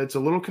all, it's a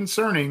little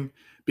concerning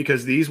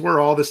because these were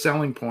all the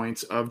selling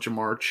points of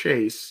Ja'Marr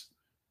Chase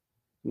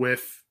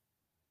with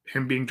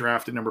him being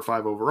drafted number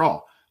 5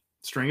 overall.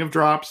 String of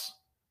drops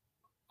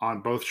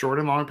on both short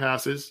and long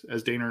passes,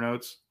 as Dehner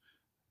notes.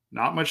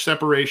 Not much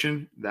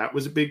separation. That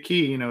was a big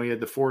key. He had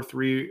the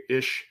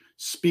 4.3-ish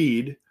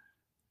speed,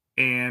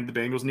 and the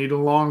Bengals needed a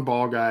long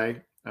ball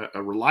guy,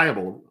 a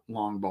reliable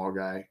long ball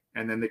guy.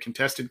 And then the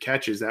contested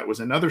catches, that was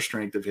another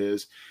strength of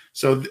his.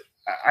 So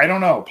I don't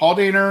know. Paul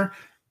Dehner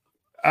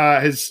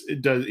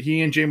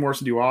he and Jay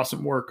Morrison do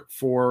awesome work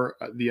for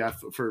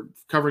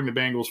covering the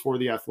Bengals for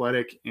The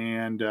Athletic.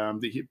 And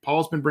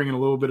Paul's been bringing a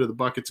little bit of the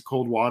buckets of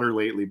cold water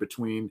lately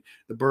between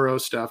the Burrow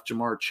stuff,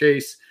 Ja'Marr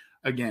Chase.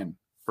 Again,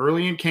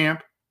 early in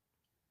camp,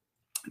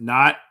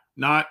 not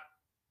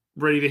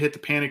ready to hit the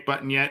panic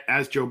button yet.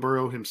 As Joe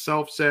Burrow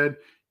himself said,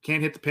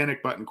 can't hit the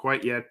panic button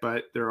quite yet,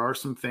 but there are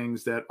some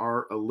things that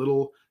are a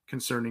little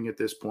concerning at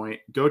this point.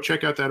 Go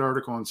check out that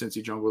article on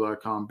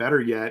CincyJungle.com.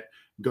 Better yet,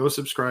 go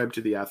subscribe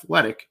to The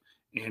Athletic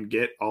and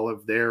get all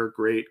of their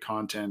great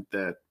content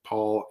that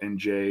Paul and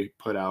Jay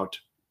put out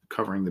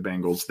covering the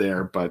Bengals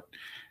there. But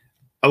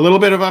a little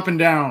bit of up and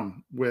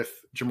down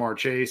with Ja'Marr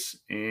Chase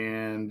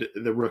and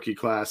the rookie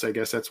class. I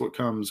guess that's what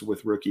comes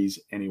with rookies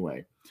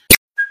anyway.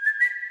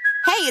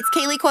 it's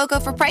Kaylee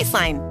Cuoco for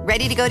Priceline.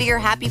 Ready to go to your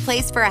happy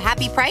place for a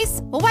happy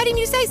price? Well, why didn't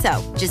you say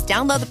so? Just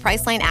download the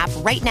Priceline app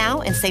right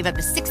now and save up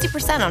to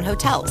 60% on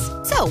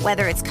hotels. So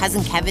whether it's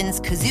Cousin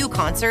Kevin's Kazoo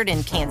Concert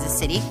in Kansas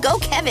City, go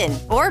Kevin,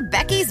 or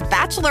Becky's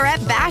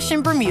Bachelorette Bash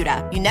in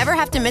Bermuda, you never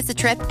have to miss a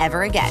trip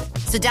ever again.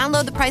 So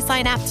download the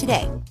Priceline app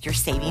today. Your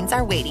savings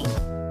are waiting.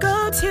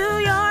 Go to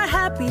your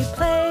happy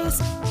place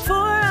for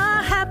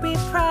a happy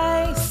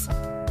price.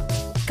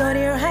 Go to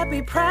your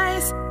happy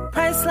price,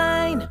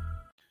 Priceline.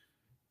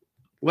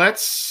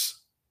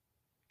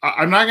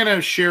 I'm not going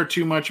to share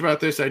too much about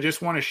this. I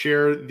just want to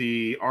share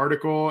the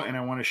article and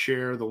I want to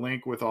share the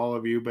link with all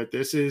of you. But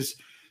this is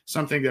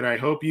something that I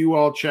hope you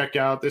all check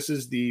out. This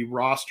is the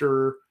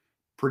roster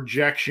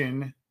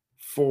projection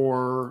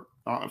for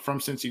from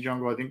Cincy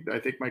Jungle. I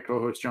think my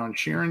co-host John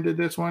Sheeran did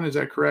this one. Is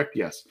that correct?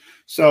 Yes.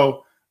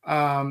 So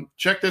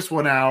check this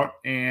one out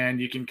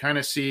and you can kind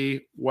of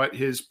see what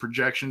his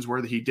projections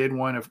were. He did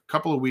one a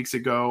couple of weeks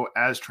ago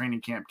as training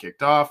camp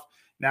kicked off.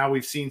 Now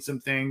we've seen some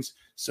things.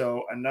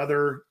 So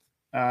another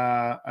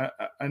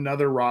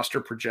roster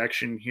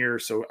projection here.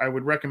 So I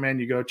would recommend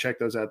you go check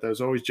those out.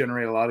 Those always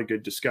generate a lot of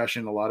good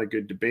discussion, a lot of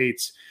good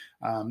debates.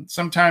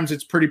 Sometimes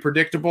it's pretty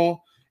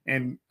predictable.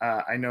 And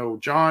I know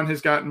John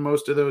has gotten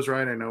most of those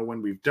right. I know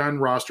when we've done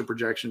roster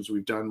projections,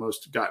 we've gotten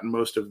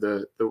most of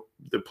the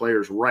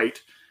players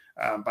right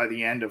by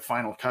the end of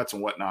final cuts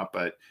and whatnot.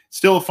 But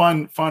still a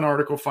fun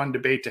article, fun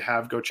debate to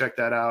have. Go check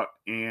that out.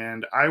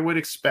 And I would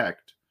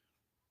expect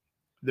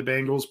the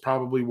Bengals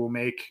probably will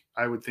make,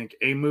 I would think,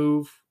 a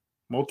move,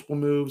 multiple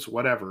moves,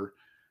 whatever,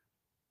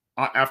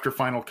 after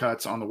final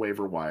cuts on the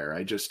waiver wire.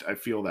 I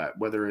feel that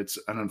whether it's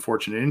an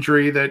unfortunate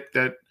injury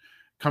that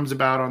comes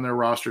about on their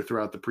roster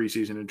throughout the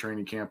preseason and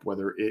training camp,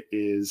 whether it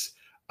is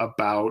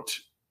about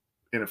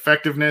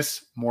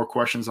ineffectiveness, more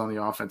questions on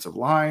the offensive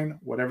line,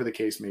 whatever the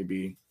case may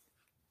be,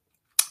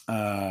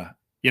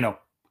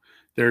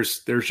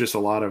 there's just a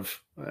lot of,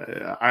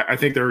 I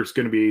think there's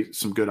going to be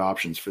some good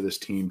options for this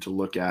team to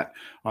look at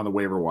on the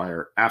waiver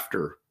wire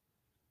after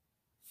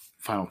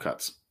final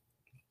cuts.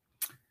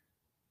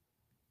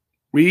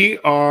 We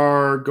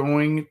are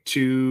going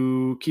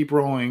to keep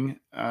rolling.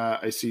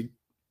 I see.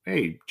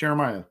 Hey,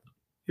 Jeremiah,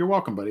 you're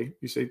welcome, buddy.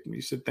 You said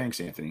thanks,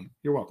 Anthony.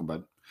 You're welcome,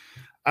 bud.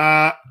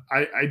 I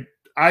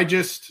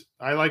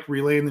like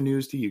relaying the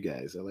news to you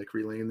guys. I like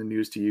relaying the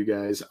news to you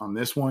guys on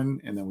this one,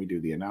 and then we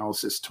do the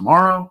analysis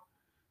tomorrow.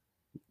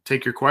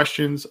 Take your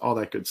questions, all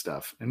that good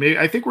stuff. And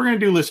I think we're going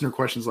to do listener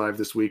questions live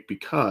this week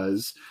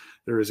because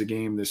there is a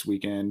game this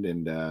weekend,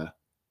 and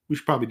we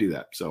should probably do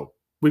that. So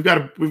we've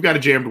got a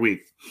jammed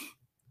week.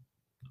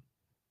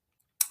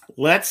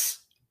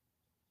 Let's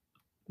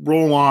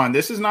roll on.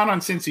 This is not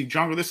on Cincy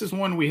Jungle. This is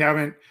one we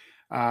haven't,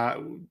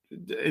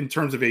 in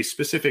terms of a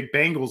specific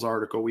Bengals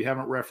article, we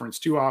haven't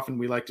referenced too often.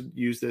 We like to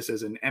use this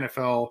as an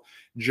NFL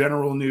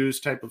general news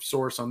type of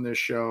source on this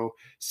show.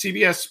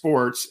 CBS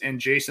Sports and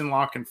Jason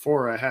La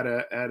Canfora had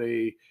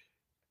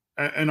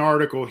an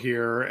article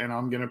here, and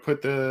I'm going to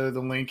put the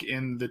link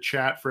in the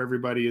chat for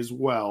everybody as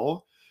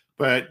well.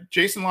 But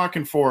Jason La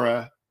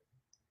Canfora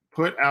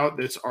put out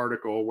this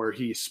article where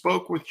he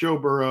spoke with Joe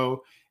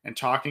Burrow and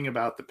talking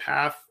about the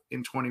path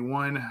in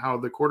 21, how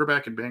the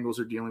quarterback and Bengals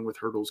are dealing with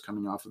hurdles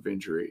coming off of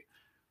injury.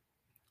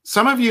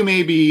 Some of you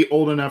may be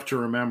old enough to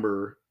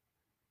remember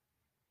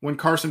when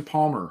Carson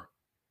Palmer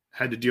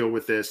had to deal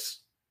with this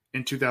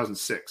in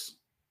 2006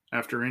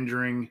 after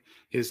injuring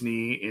his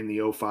knee in the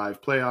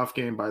 2005 playoff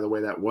game. By the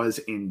way, that was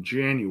in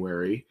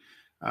January.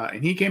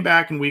 And he came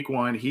back in week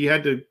one. He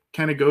had to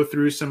kind of go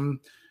through some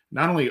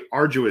not only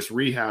arduous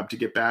rehab to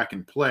get back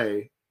and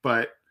play,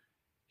 but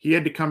he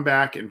had to come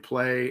back and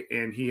play,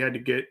 and he had to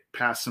get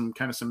past some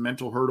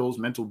mental hurdles,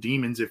 mental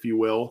demons, if you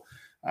will,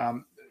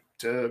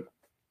 to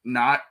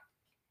not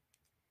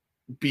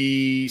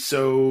be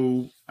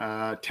so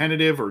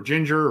tentative or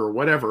ginger or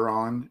whatever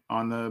on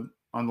the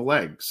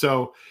leg.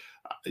 So,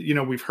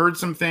 we've heard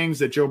some things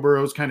that Joe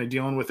Burrow's kind of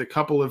dealing with a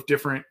couple of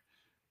different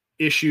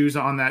issues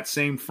on that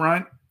same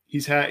front.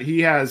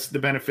 He has the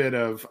benefit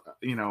of,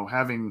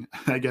 having,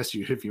 I guess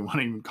if you want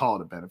to even call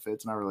it a benefit,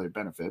 it's not really a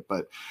benefit,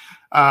 but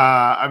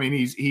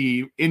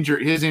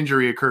his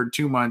injury occurred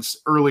 2 months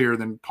earlier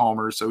than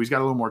Palmer. So he's got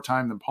a little more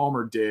time than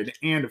Palmer did.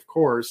 And of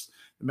course,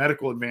 the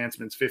medical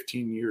advancements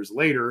 15 years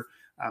later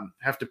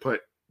have to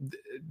put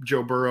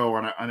Joe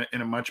Burrow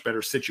in a much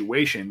better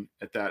situation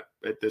at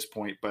this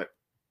point. But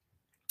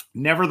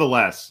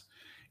nevertheless,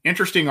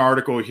 interesting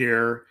article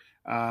here.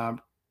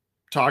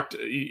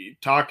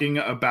 Talking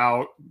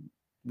about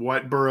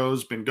what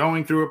Burrow's been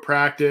going through at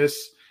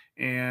practice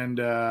and,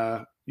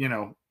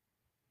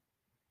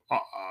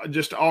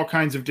 just all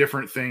kinds of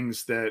different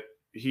things that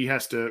he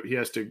has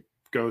to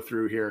go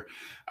through here.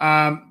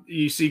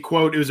 You see,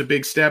 quote, "It was a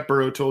big step.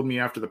 Burrow told me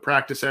after the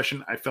practice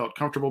session, I felt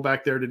comfortable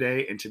back there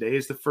today. And today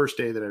is the first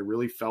day that I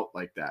really felt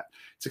like that.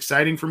 It's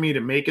exciting for me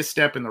to make a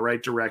step in the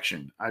right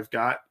direction. I've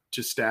got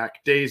to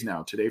stack days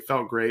now. Today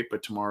felt great,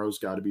 but tomorrow's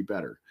got to be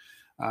better."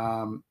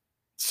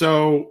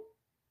 So,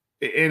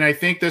 and I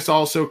think this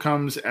also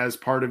comes as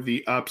part of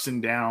the ups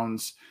and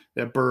downs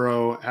that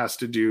Burrow has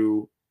to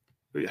do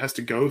has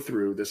to go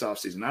through this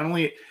offseason. Not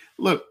only,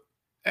 look,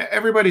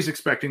 everybody's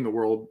expecting the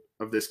world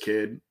of this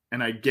kid,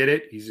 and I get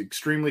it. He's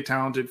extremely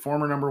talented,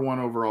 former number 1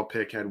 overall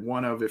pick, had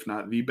one of, if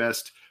not the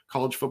best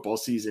college football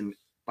season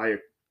by a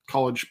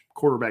college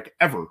quarterback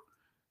ever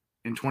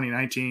in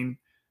 2019.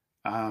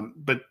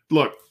 But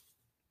look,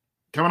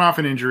 coming off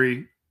an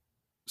injury,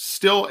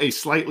 still a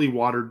slightly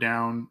watered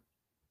down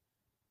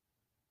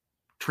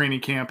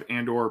training camp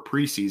and or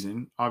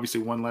preseason,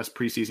 obviously one less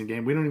preseason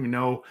game. We don't even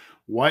know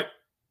what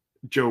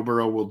Joe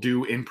Burrow will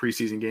do in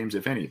preseason games,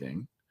 if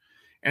anything.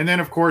 And then,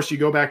 of course, you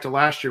go back to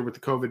last year with the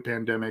COVID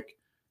pandemic,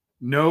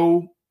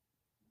 no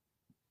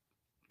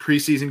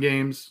preseason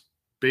games,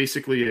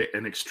 basically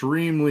an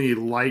extremely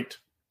light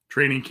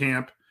training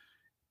camp,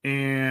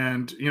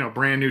 and,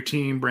 brand new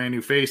team, brand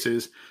new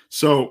faces.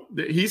 So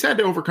he's had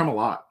to overcome a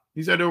lot.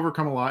 He's had to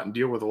overcome a lot and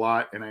deal with a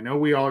lot. And I know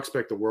we all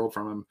expect the world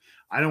from him.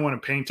 I don't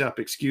want to paint up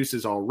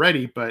excuses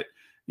already, but,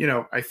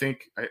 I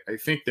think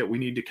that we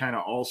need to kind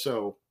of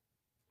also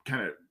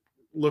kind of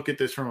look at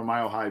this from a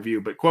mile high view.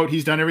 But quote,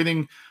 he's done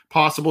everything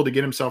possible to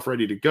get himself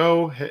ready to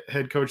go,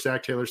 head coach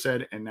Zach Taylor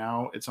said, and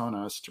now it's on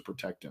us to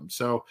protect him.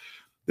 So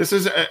this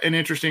is an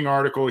interesting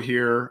article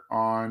here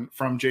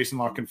from Jason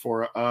La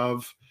Canfora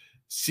of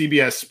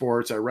CBS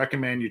Sports. I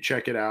recommend you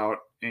check it out,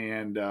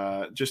 and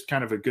just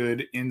kind of a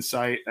good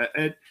insight,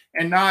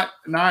 and not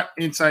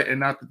insight, and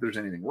not that there's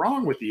anything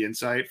wrong with the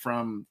insight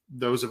from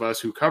those of us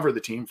who cover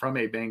the team from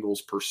a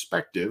Bengals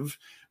perspective,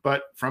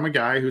 but from a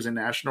guy who's a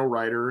national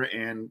writer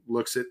and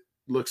looks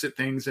at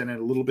things in a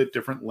little bit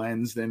different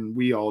lens than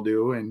we all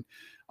do, and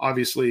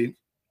obviously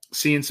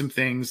seeing some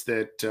things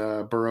that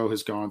Burrow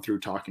has gone through,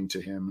 talking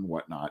to him and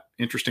whatnot.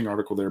 Interesting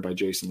article there by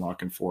Jason La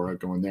Canfora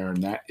going there,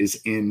 and that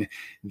is in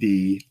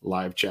the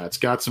live chats.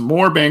 Got some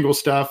more Bengal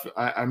stuff.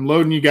 I'm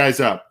loading you guys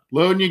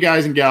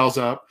and gals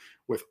up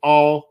with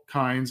all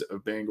kinds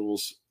of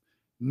Bengals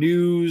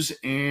news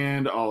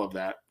and all of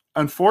that.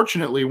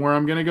 Unfortunately, where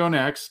I'm going to go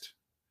next,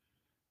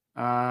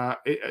 we're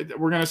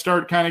going to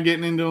start kind of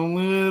getting into a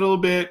little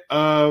bit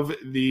of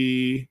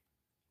the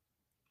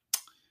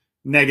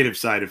negative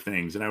side of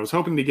things. And I was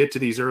hoping to get to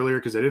these earlier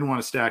because I didn't want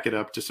to stack it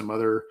up to some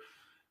other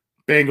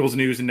Bengals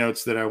news and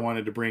notes that I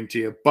wanted to bring to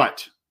you.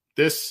 But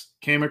this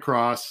came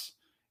across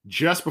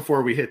just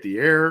before we hit the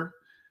air.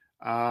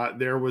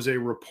 There was a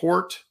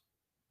report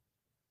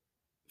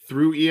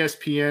through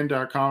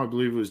ESPN.com. I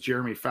believe it was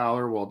Jeremy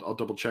Fowler. Well, I'll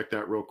double check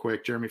that real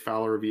quick. Jeremy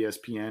Fowler of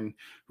ESPN,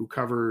 who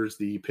covers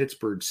the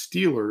Pittsburgh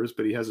Steelers,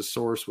 but he has a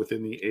source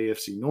within the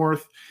AFC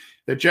North,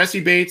 that Jesse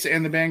Bates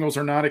and the Bengals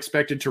are not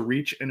expected to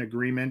reach an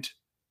agreement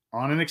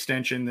on an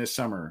extension this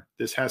summer.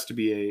 This has to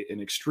be an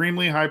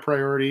extremely high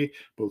priority.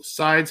 Both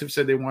sides have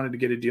said they wanted to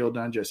get a deal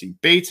done. Jesse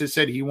Bates has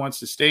said he wants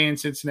to stay in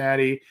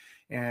Cincinnati,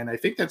 and I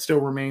think that still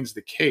remains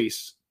the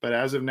case. But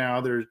as of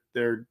now,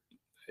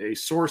 a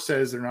source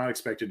says they're not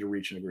expected to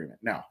reach an agreement.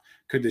 Now,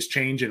 could this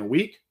change in a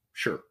week?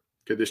 Sure.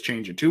 Could this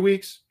change in 2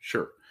 weeks?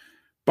 Sure.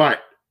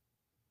 But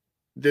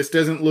this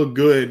doesn't look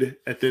good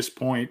at this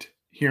point.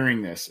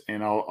 Hearing this,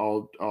 and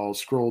I'll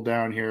scroll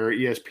down here.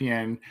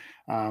 ESPN,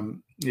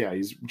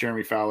 he's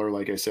Jeremy Fowler,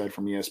 like I said,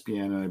 from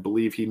ESPN, and I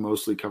believe he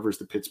mostly covers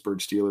the Pittsburgh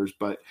Steelers.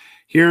 But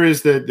here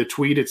is the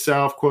tweet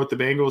itself. Quote, the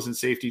Bengals and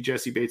safety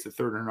Jesse Bates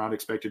III are not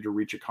expected to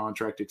reach a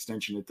contract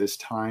extension at this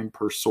time,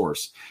 per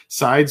source.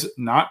 Sides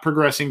not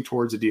progressing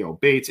towards a deal.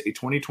 Bates, a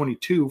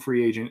 2022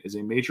 free agent, is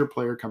a major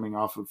player coming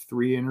off of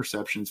 3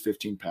 interceptions,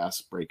 15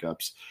 pass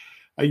breakups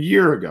a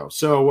year ago.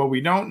 So what we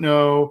don't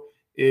know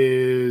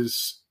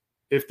is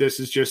if this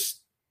is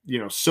just,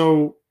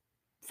 so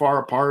far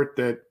apart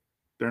that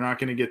they're not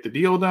going to get the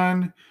deal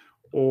done,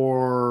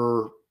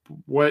 or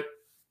what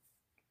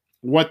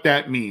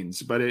that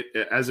means. But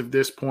as of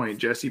this point,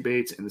 Jesse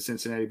Bates and the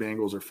Cincinnati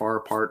Bengals are far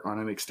apart on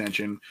an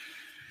extension.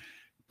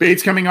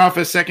 Bates coming off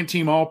a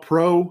second-team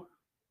All-Pro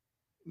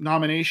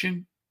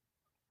nomination,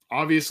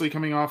 obviously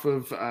coming off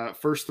of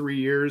first 3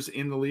 years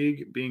in the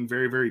league being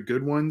very, very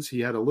good ones. He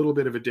had a little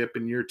bit of a dip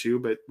in year 2,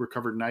 but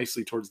recovered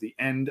nicely towards the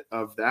end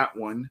of that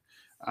one.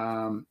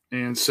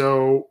 And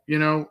so,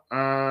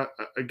 a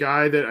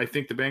guy that I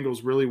think the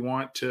Bengals really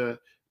want to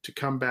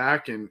come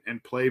back and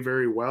play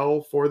very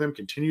well for them,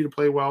 continue to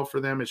play well for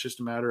them. It's just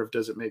a matter of,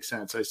 does it make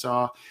sense? I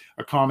saw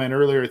a comment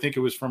earlier, I think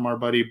it was from our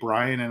buddy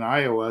Brian in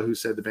Iowa, who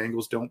said the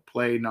Bengals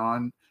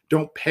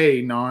don't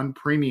pay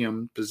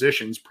non-premium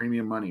positions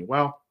premium money.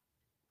 Well,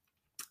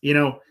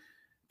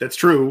 that's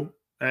true.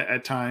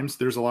 At times,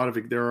 there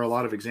are a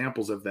lot of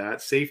examples of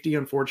that. Safety,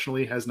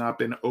 unfortunately, has not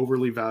been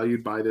overly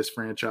valued by this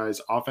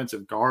franchise.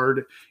 Offensive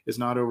guard is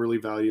not overly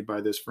valued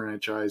by this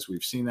franchise.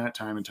 We've seen that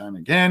time and time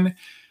again,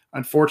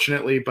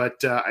 unfortunately.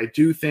 But I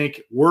do think,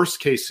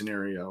 worst case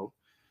scenario,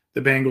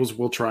 the Bengals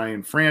will try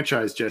and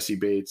franchise Jesse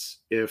Bates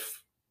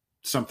if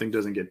something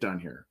doesn't get done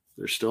here.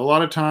 There's still a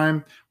lot of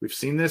time. We've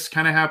seen this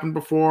kind of happen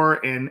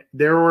before, and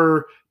there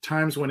were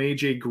times when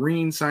AJ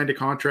Green signed a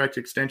contract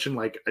extension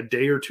like a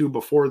day or two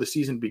before the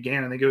season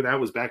began, and that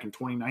was back in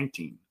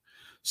 2019.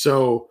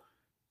 So,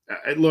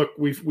 look,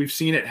 we've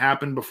seen it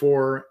happen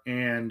before,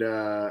 and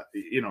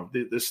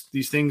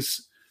these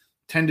things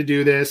tend to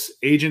do this.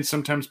 Agents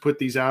sometimes put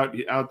these out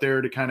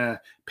there to kind of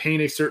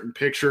paint a certain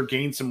picture,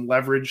 gain some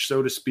leverage,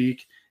 so to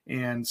speak.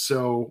 And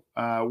so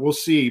we'll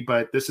see.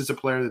 But this is a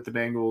player that the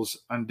Bengals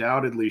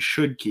undoubtedly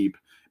should keep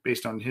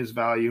based on his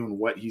value and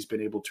what he's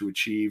been able to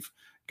achieve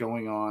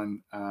going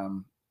on.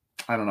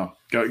 I don't know,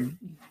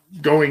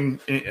 going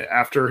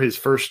after his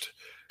first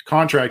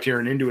contract here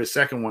and into his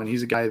second one.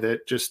 He's a guy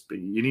that just,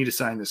 you need to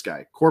sign this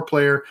guy. Core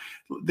player.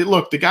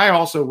 Look, the guy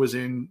also was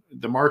in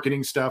the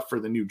marketing stuff for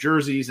the new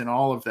jerseys and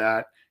all of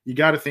that. You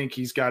got to think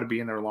he's got to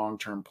be in their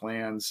long-term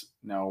plans.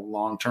 Now,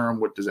 long-term,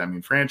 what does that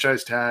mean?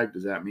 Franchise tag?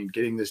 Does that mean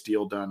getting this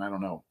deal done? I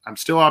don't know. I'm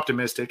still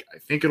optimistic. I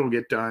think it'll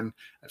get done.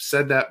 I've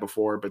said that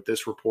before, but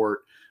this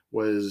report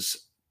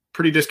was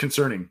pretty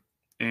disconcerting.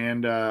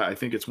 And I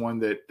think it's one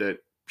that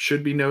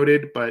should be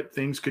noted, but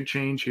things could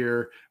change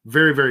here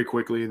very, very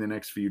quickly in the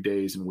next few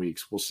days and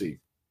weeks. We'll see.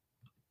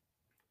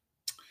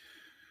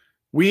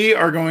 We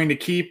are going to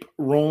keep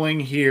rolling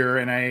here.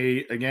 And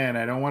I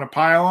don't want to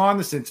pile on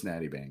the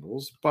Cincinnati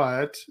Bengals,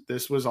 but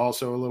this was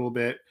also a little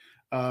bit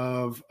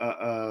of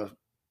a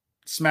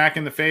smack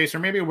in the face, or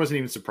maybe it wasn't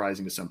even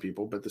surprising to some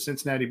people, but the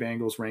Cincinnati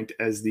Bengals ranked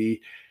as the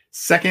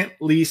second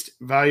least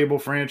valuable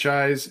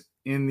franchise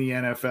in the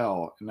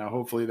NFL. Now,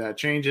 hopefully that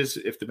changes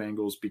if the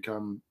Bengals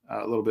become a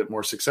little bit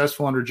more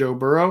successful under Joe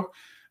Burrow.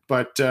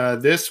 But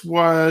this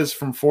was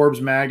from Forbes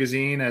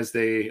magazine, as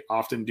they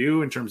often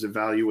do in terms of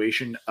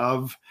valuation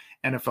of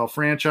NFL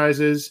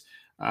franchises.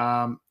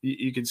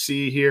 You can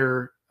see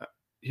here,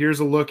 here's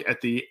a look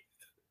at the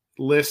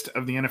list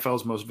of the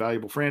NFL's most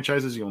valuable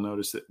franchises. You'll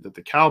notice that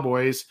the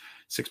Cowboys,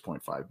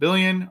 $6.5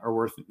 billion, are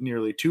worth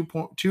nearly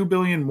 $2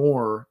 billion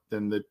more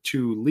than the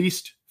two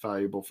least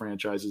valuable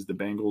franchises, the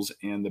Bengals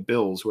and the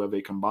Bills, who have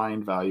a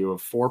combined value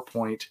of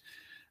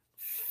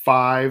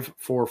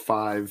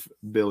 $4.545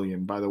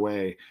 billion. By the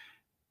way,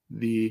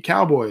 the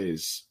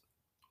Cowboys,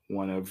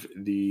 one of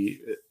the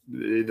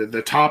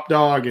top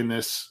dog in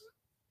this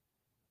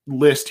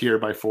list here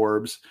by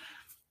Forbes.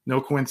 No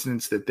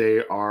coincidence that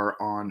they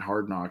are on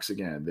Hard Knocks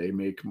again. They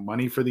make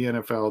money for the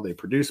NFL. They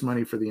produce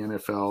money for the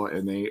NFL,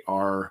 and they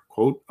are,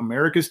 quote,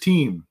 America's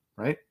team,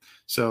 right?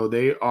 So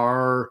they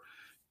are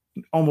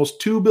almost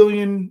 $2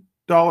 billion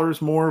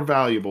more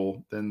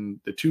valuable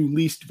than the two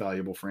least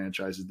valuable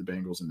franchises, the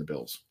Bengals and the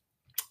Bills.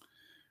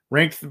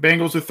 Ranked, the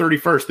Bengals are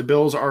 31st. The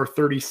Bills are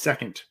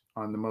 32nd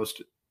on the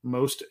most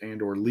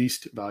and or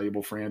least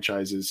valuable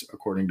franchises,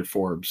 according to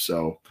Forbes.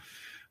 So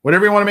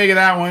whatever you want to make of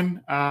that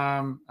one,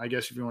 I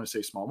guess if you want to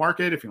say small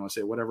market, if you want to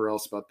say whatever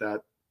else about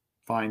that,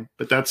 fine.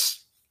 But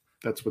that's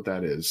what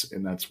that is,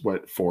 and that's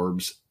what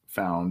Forbes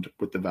found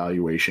with the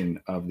valuation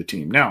of the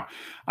team. Now,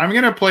 I'm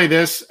going to play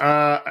this.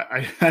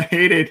 I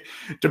hated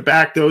to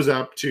back those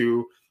up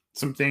to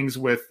some things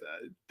with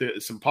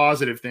some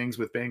positive things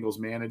with Bengals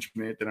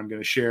management that I'm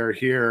going to share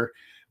here.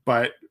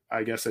 But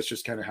I guess that's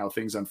just kind of how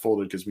things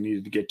unfolded because we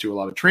needed to get to a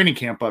lot of training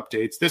camp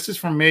updates. This is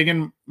from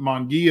Megan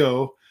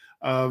Mongillo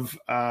of,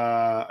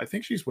 I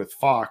think she's with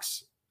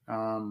Fox.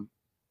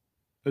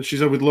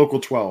 She's with Local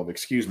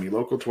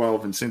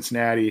 12 in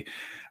Cincinnati.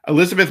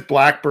 Elizabeth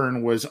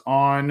Blackburn was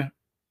on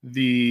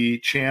the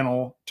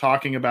channel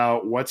talking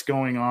about what's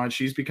going on.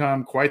 She's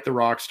become quite the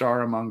rock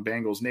star among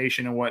Bengals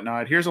Nation and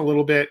whatnot. Here's a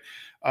little bit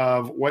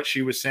of what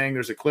she was saying.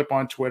 There's a clip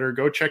on Twitter.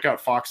 Go check out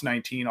Fox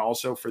 19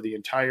 also for the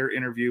entire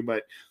interview.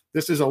 But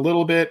this is a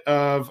little bit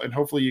of, and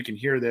hopefully you can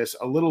hear this,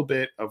 a little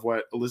bit of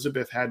what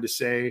Elizabeth had to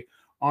say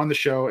on the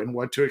show and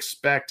what to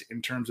expect in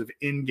terms of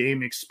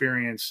in-game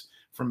experience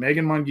from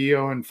Megan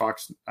Mongillo and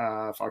Fox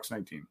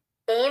 19.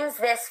 Games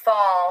this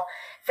fall,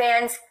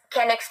 fans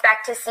can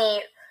expect to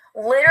see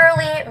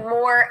literally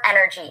more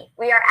energy.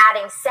 We are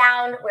adding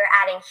sound, we're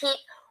adding heat,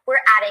 we're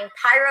adding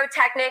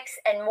pyrotechnics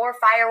and more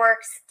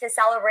fireworks to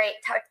celebrate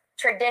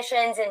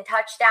traditions and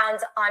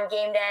touchdowns on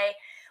game day.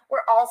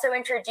 We're also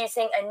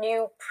introducing a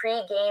new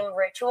pre-game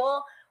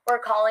ritual. We're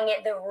calling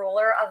it the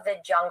Ruler of the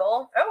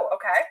Jungle. Oh,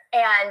 okay.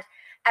 And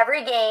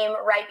every game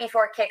right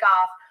before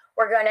kickoff,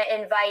 we're going to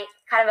invite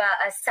kind of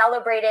a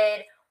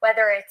celebrated,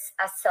 whether it's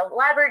a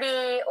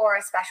celebrity or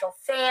a special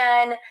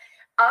fan,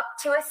 up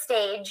to a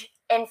stage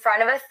in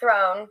front of a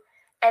throne,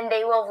 and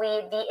they will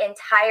lead the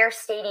entire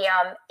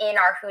stadium in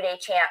our Who Dey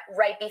chant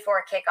right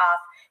before kickoff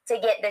to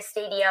get the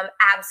stadium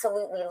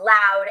absolutely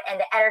loud and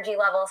the energy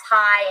levels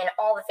high and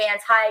all the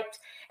fans hyped.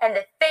 And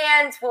the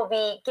fans will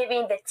be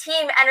giving the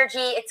team energy.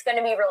 It's going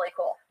to be really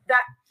cool.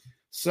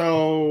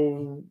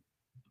 So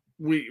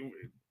we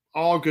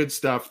all good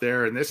stuff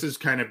there. And this has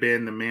kind of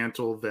been the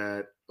mantle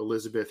that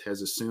Elizabeth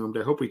has assumed.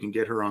 I hope we can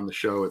get her on the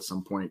show at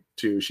some point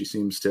too. She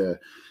seems to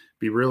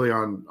be really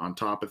on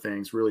top of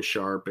things, really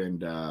sharp,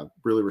 and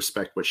really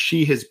respect what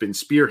she has been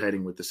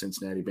spearheading with the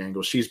Cincinnati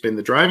Bengals. She's been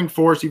the driving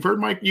force. You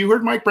heard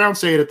Mike Brown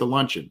say it at the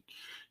luncheon.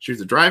 She was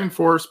the driving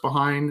force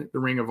behind the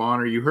Ring of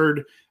Honor. You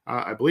heard,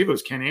 I believe it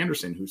was Ken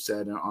Anderson who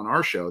said on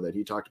our show that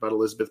he talked about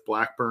Elizabeth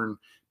Blackburn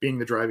being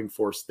the driving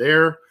force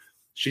there.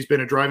 She's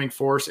been a driving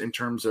force in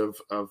terms of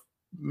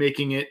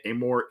making it a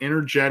more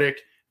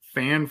energetic,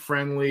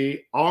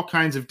 fan-friendly, all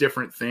kinds of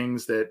different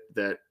things that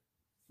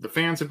the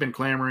fans have been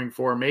clamoring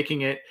for,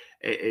 making it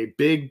a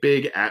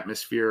big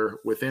atmosphere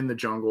within the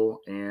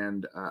jungle,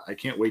 and I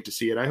can't wait to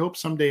see it. I hope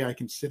someday I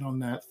can sit on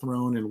that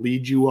throne and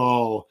lead you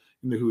all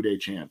in the Who Dey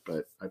chant,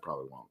 but I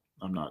probably won't.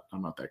 I'm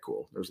not that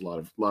cool. There's a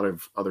lot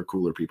of other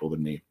cooler people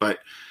than me, but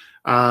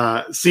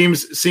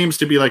seems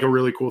to be like a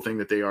really cool thing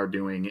that they are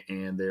doing,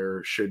 and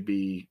there should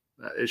be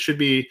it should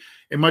be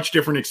a much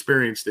different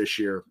experience this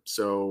year.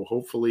 So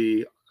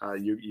hopefully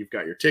you've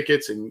got your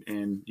tickets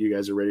and you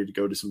guys are ready to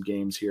go to some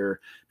games here,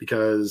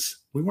 because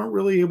we weren't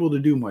really able to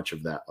do much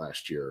of that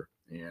last year,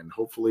 and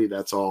hopefully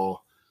that's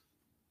all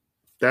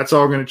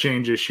going to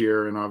change this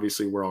year. And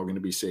obviously we're all going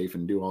to be safe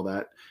and do all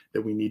that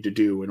we need to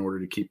do in order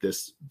to keep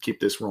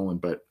this rolling.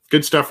 But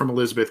good stuff from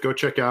Elizabeth. Go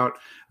check out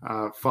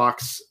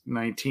Fox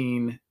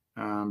 19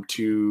 and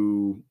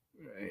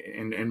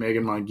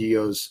Megan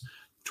Monguio's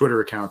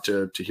Twitter account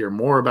to hear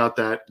more about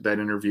that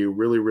interview.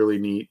 Really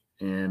neat.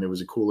 And it was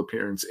a cool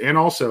appearance. And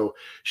also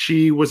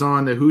she was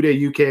on the Who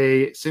Dey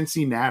UK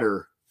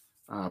Cincinnati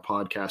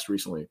podcast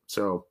recently.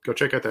 So go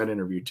check out that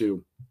interview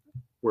too,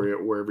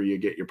 wherever you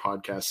get your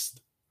podcasts,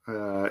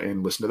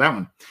 and listen to that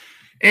one.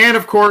 And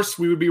of course,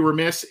 we would be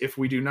remiss if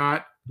we do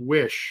not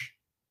wish.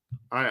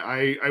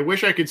 I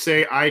wish I could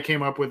say I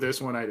came up with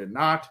this one. I did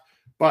not.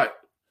 But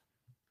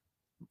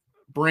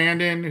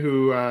Brandon,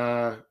 who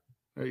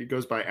he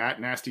goes by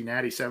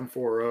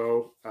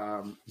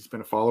 @NastyNatty740, he's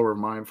been a follower of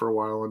mine for a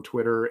while on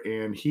Twitter,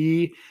 and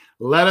he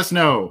let us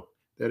know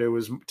that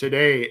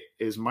today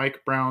is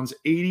Mike Brown's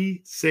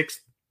 86th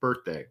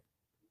birthday.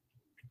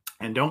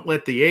 And don't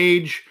let the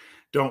age,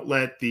 don't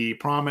let the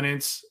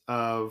prominence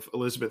of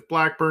Elizabeth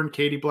Blackburn,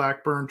 Katie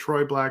Blackburn,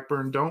 Troy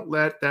Blackburn, don't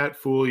let that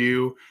fool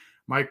you.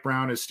 Mike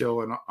Brown is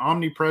still an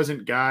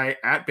omnipresent guy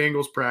at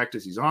Bengals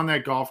practice. He's on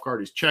that golf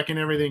cart. He's checking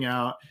everything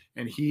out,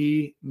 and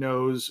he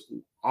knows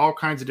all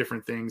kinds of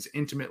different things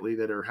intimately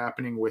that are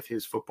happening with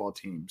his football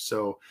team.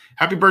 So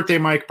happy birthday,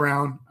 Mike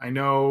Brown. I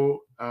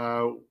know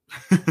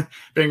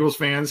Bengals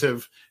fans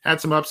have had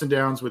some ups and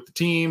downs with the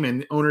team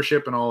and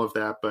ownership and all of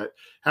that, but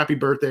happy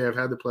birthday. I've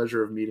had the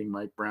pleasure of meeting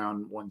Mike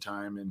Brown one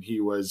time, and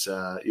he was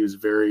a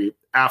very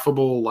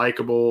affable,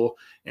 likable,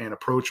 and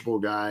approachable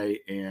guy.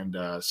 And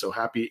so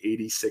happy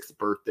 86th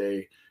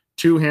birthday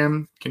to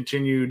him.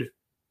 Continued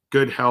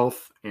good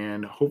health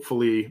and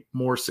hopefully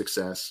more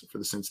success for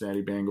the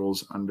Cincinnati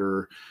Bengals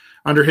under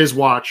his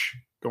watch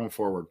going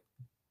forward.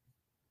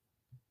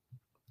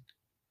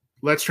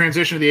 Let's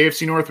transition to the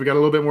AFC North. We got a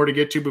little bit more to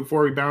get to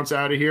before we bounce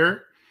out of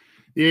here.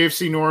 The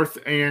AFC North,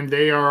 and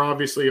they are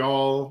obviously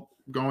all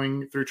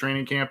going through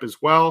training camp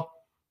as well.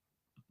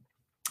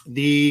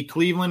 The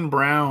Cleveland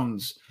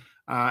Browns,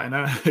 and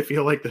I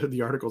feel like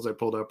the articles I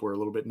pulled up were a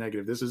little bit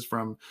negative. This is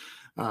from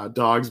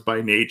Dogs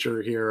by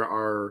Nature here,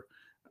 our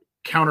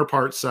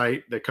counterpart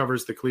site that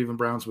covers the Cleveland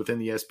Browns within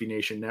the SB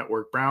Nation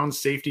network. Browns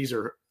safeties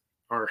are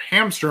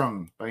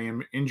hamstrung by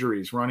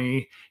injuries.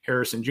 Ronnie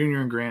Harrison Jr.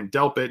 and Grant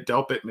Delpit.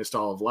 Delpit missed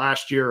all of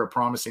last year, a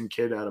promising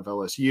kid out of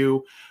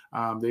LSU.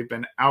 They've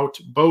been out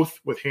both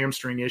with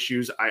hamstring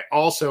issues. I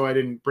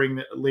didn't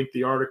link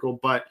the article,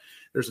 but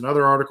there's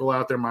another article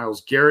out there.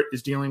 Myles Garrett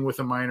is dealing with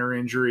a minor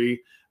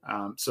injury.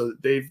 So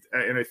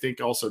and I think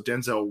also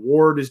Denzel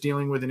Ward is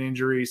dealing with an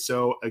injury.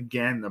 So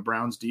again, the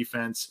Browns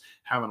defense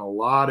having a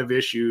lot of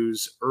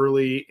issues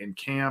early in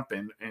camp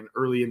and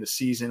early in the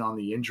season on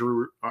the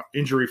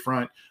injury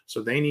front.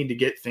 So they need to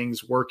get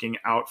things working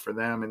out for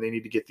them, and they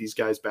need to get these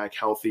guys back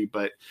healthy.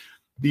 But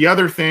the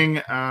other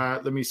thing,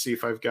 let me see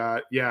if I've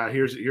got,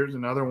 here's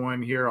another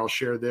one here. I'll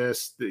share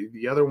this.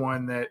 The other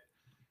one that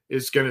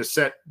is going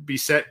to be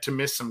set to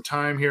miss some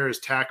time here is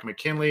Takk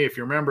McKinley. If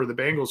you remember, the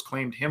Bengals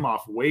claimed him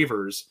off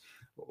waivers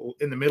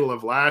in the middle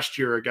of last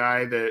year, a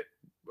guy that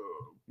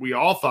we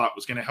all thought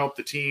was going to help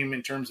the team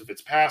in terms of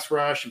its pass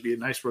rush and be a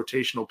nice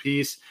rotational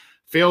piece.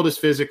 Failed his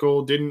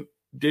physical, didn't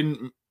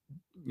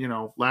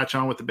latch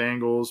on with the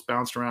Bengals,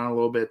 bounced around a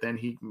little bit. Then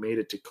he made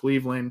it to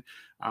Cleveland.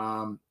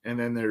 And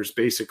then there's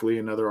basically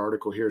another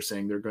article here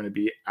saying they're going to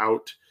be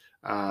out,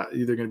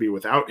 either going to be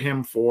without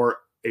him for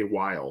a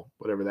while,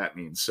 whatever that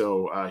means.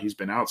 So he's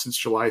been out since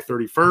July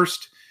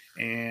 31st,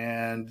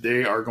 and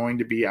they are going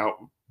to be out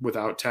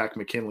without Takk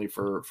McKinley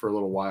for a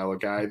little while, a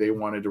guy they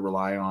wanted to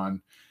rely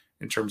on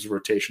in terms of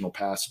rotational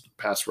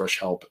pass rush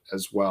help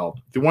as well.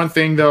 The one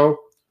thing, though,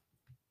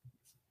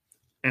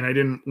 and I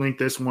didn't link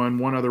this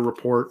one other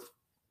report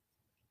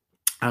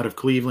out of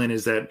Cleveland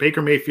is that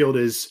Baker Mayfield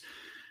is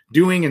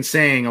doing and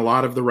saying a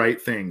lot of the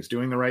right things,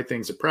 doing the right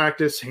things at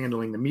practice,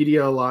 handling the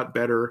media a lot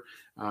better,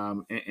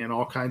 and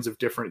all kinds of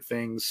different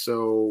things.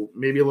 So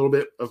maybe a little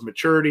bit of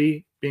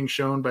maturity being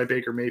shown by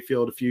Baker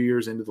Mayfield a few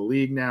years into the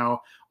league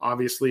now,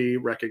 obviously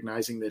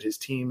recognizing that his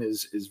team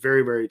is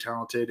very, very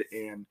talented,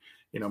 and,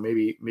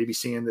 maybe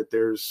seeing that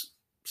there's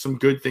some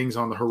good things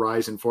on the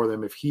horizon for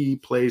them if he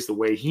plays the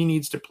way he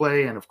needs to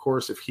play. And of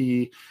course, if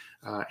he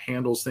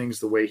handles things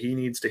the way he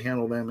needs to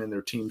handle them and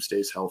their team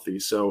stays healthy.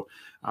 So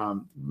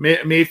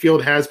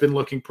Mayfield has been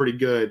looking pretty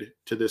good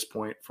to this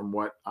point from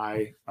what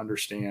I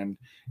understand.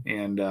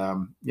 And,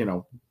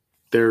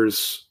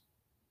 there's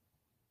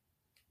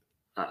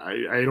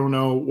I don't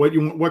know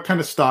what kind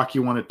of stock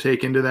you want to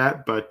take into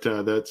that, but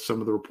that's some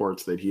of the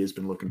reports that he has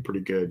been looking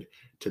pretty good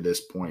to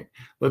this point.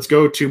 Let's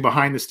go to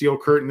Behind the Steel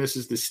Curtain. This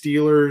is the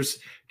Steelers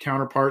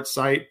counterpart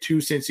site to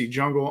Cincy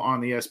Jungle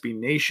on the SB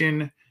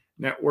Nation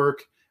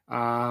network.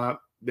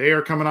 They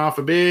are coming off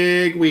a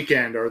big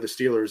weekend, are the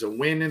Steelers. A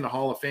win in the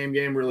Hall of Fame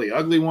game, really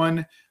ugly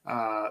one.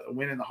 A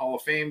win in the Hall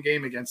of Fame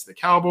game against the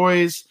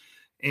Cowboys.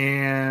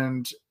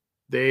 And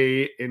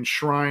they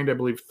enshrined, I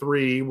believe,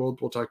 three. We'll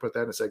talk about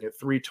that in a second.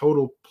 Three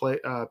total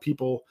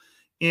people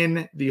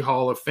in the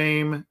Hall of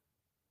Fame.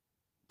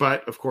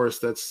 But, of course,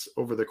 that's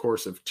over the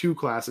course of two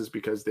classes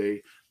because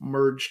they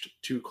merged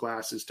two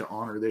classes to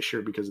honor this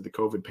year because of the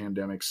COVID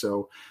pandemic.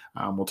 So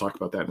we'll talk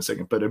about that in a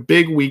second. But a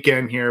big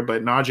weekend here.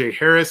 But Najee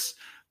Harris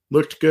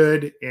looked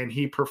good, and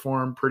he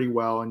performed pretty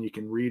well. And you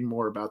can read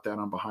more about that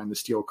on Behind the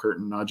Steel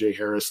Curtain. Najee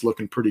Harris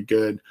looking pretty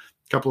good.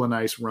 A couple of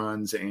nice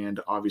runs, and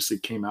obviously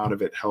came out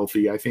of it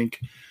healthy. I think,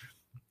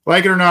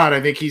 like it or not,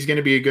 I think he's going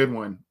to be a good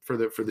one for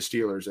the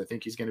Steelers. I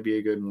think he's going to be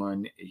a good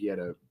one. He had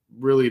a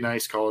really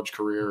nice college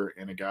career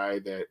and a guy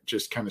that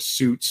just kind of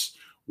suits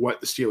what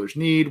the Steelers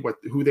need,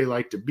 who they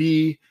like to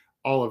be,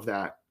 all of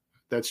that.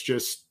 That's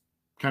just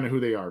kind of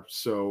who they are.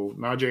 So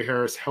Najee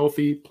Harris,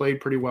 healthy, played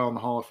pretty well in the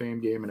Hall of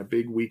Fame game, and a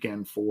big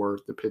weekend for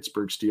the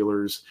Pittsburgh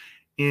Steelers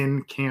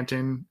in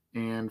Canton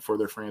and for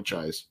their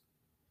franchise.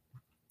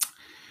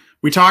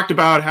 We talked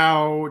about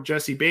how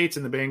Jesse Bates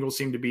and the Bengals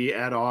seem to be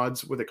at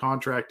odds with a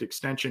contract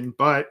extension,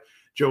 but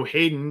Joe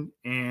Hayden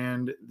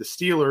and the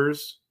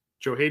Steelers,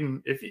 Joe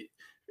Hayden,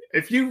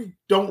 if you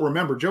don't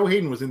remember, Joe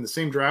Hayden was in the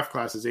same draft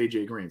class as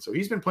AJ Green. So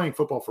he's been playing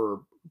football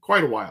for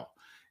quite a while.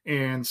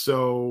 And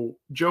so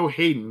Joe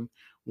Hayden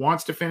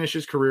wants to finish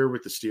his career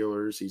with the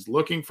Steelers. He's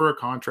looking for a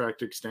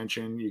contract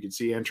extension. You can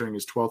see entering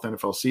his 12th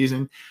NFL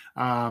season.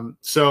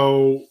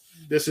 So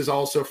this is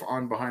also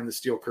on Behind the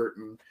Steel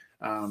Curtain.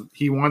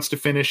 He wants to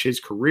finish his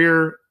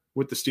career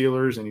with the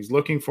Steelers, and he's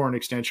looking for an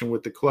extension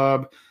with the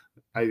club.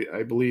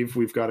 I believe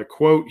we've got a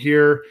quote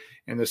here,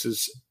 and this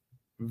is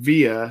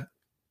via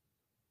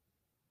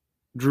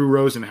Drew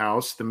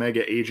Rosenhaus, the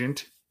mega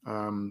agent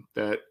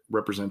that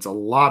represents a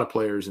lot of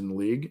players in the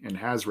league and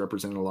has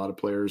represented a lot of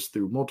players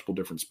through multiple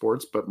different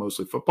sports, but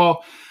mostly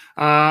football.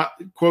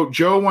 Quote,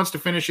 Joe wants to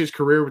finish his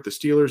career with the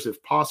Steelers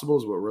if possible,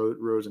 is what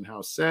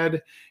Rosenhaus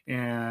said.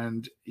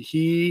 And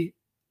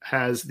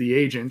the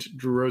agent,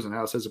 Drew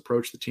Rosenhaus, has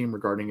approached the team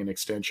regarding an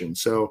extension.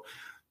 So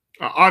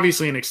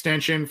obviously an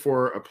extension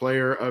for a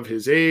player of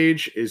his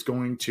age is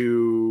going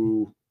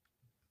to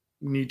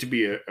need to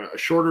be a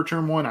shorter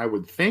term one, I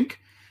would think,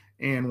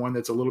 and one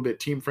that's a little bit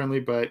team friendly,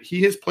 but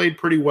he has played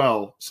pretty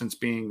well since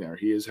being there.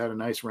 He has had a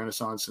nice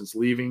renaissance since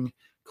leaving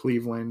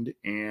Cleveland,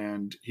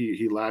 and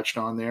he latched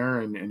on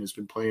there and has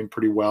been playing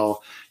pretty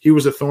well. He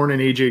was a thorn in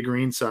AJ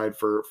Green's side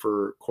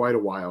for quite a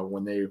while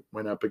when they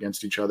went up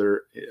against each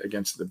other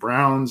against the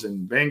Browns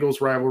and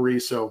Bengals rivalry.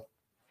 So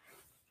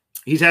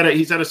he's had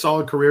a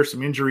solid career,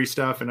 some injury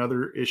stuff and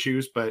other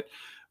issues, but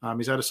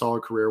he's had a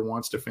solid career,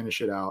 wants to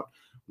finish it out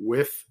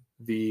with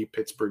the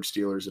Pittsburgh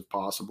Steelers if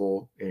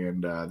possible.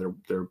 And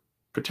they're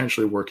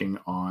potentially working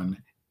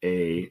on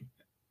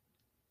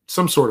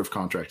some sort of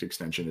contract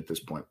extension at this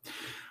point.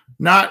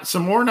 Not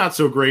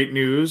so great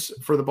news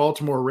for the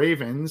Baltimore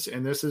Ravens.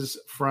 And this is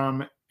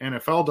from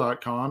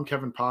NFL.com,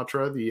 Kevin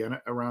Patra, the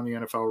Around the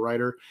NFL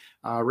writer.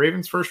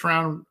 Ravens first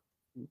round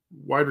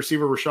wide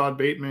receiver Rashad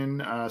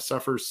Bateman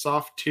suffers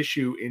soft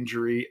tissue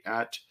injury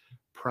at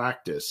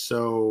practice.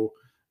 So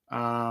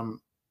I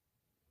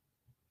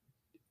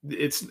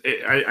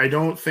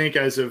don't think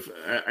I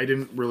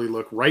didn't really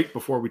look right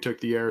before we took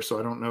the air, so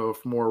I don't know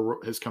if more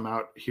has come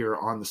out here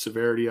on the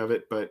severity of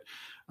it, but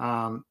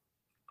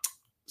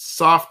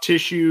soft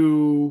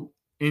tissue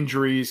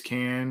injuries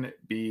can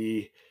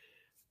be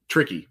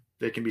tricky.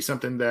 They can be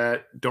something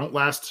that don't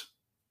last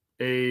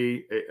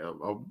a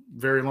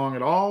very long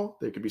at all.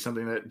 They could be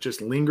something that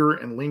just linger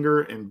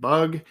and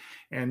bug.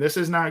 And this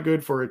is not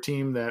good for a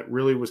team that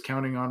really was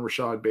counting on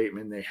Rashad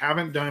Bateman. They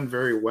haven't done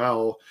very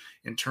well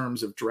in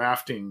terms of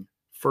drafting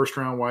first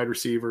round wide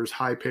receivers,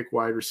 high pick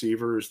wide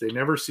receivers. They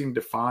never seem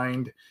to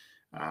find,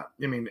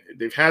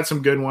 they've had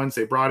some good ones.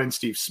 They brought in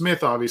Steve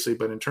Smith, obviously,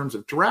 but in terms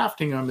of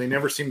drafting them, they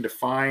never seem to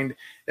find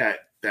that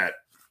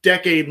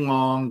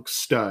decade-long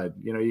stud.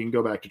 You can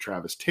go back to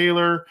Travis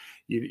Taylor.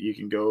 You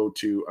can go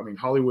to,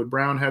 Hollywood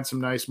Brown had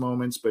some nice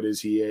moments, but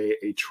is he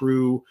a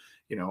true,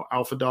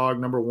 alpha dog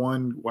number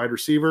one wide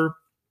receiver?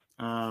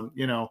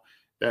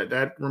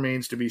 That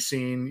remains to be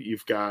seen.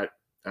 You've got,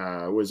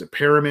 was it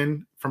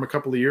Perriman from a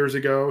couple of years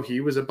ago?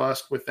 He was a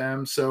bust with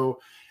them. So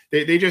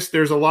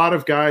there's a lot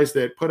of guys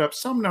that put up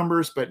some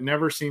numbers, but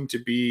never seem to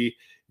be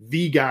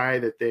the guy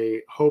that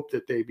they hope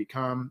that they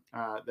become.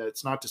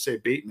 That's not to say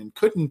Bateman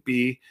couldn't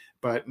be,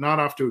 but not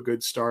off to a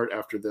good start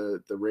after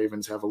the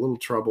Ravens have a little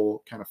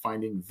trouble kind of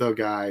finding the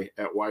guy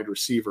at wide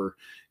receiver.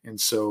 And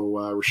so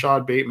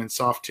Rashad Bateman,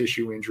 soft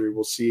tissue injury,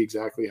 we'll see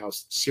exactly how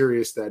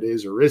serious that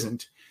is or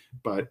isn't.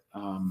 But,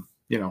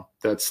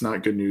 that's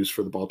not good news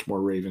for the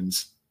Baltimore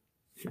Ravens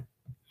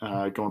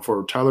going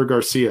forward. Tyler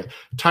Garcia.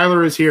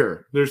 Tyler is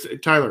here. There's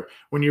Tyler.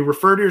 When you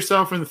refer to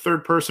yourself in the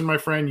third person, my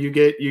friend, you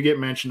get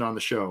mentioned on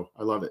the show.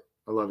 I love it.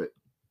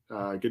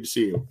 Good to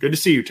see you. Good to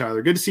see you,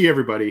 Tyler. Good to see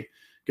everybody.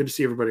 Good to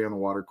see everybody on the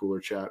water cooler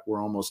chat.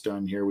 We're almost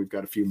done here. We've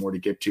got a few more to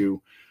get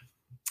to.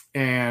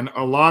 And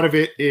a lot of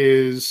it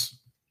is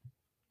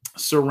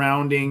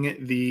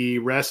surrounding the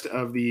rest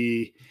of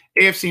the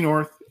AFC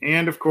North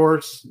and, of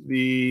course,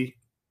 the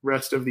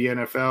rest of the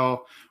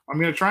NFL. I'm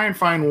going to try and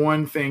find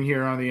one thing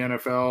here on the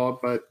NFL,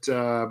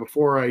 but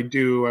before I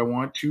do, I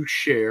want to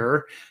share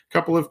a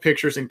couple of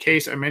pictures in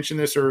case I mentioned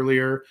this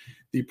earlier.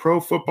 The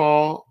Pro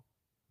Football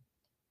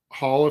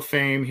Hall of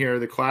Fame here,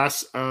 the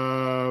class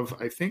of,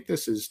 I think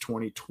this is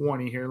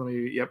 2020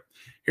 here.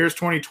 Here's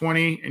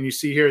 2020. And you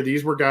see here,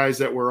 these were guys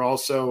that were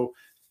also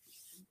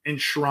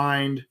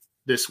enshrined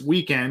this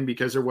weekend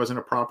because there wasn't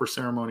a proper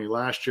ceremony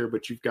last year,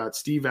 but you've got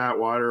Steve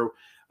Atwater.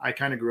 I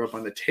kind of grew up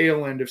on the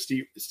tail end of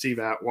Steve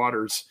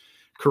Atwater's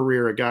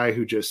career, a guy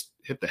who just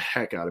hit the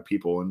heck out of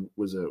people and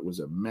was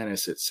a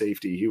menace at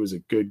safety. He was a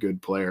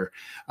good player.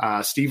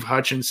 Steve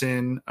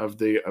Hutchinson of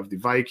the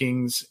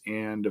Vikings,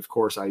 and of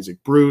course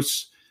Isaac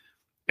Bruce,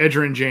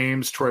 Edgerrin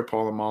James, Troy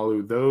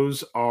Polamalu.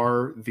 Those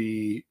are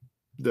the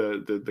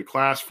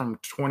class from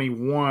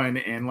 21.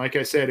 And like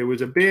I said, it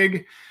was a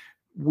big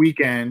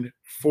weekend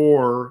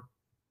for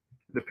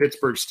the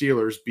Pittsburgh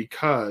Steelers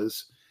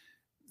because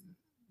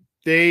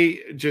they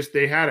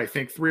had, I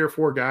think, 3 or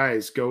 4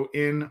 guys go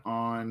in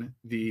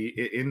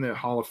the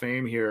Hall of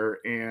Fame here.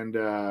 And,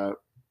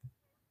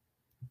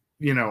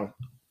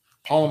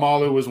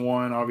 Polamalu was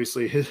one.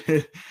 Obviously,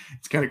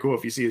 it's kind of cool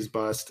if you see his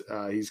bust.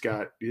 He's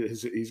got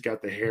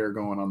the hair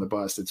going on the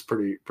bust. It's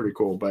pretty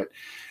cool. But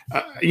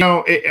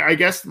I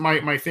guess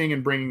my thing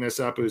in bringing this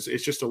up is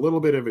it's just a little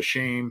bit of a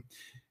shame.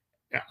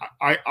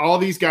 All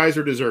these guys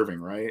are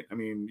deserving, right? I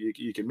mean,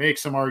 you can make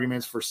some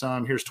arguments for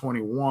some. Here's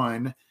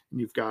 21. And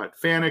you've got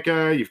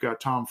Faneca, you've got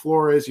Tom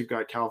Flores, you've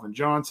got Calvin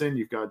Johnson,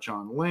 you've got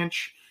John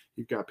Lynch.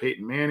 You've got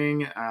Peyton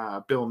Manning,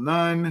 Bill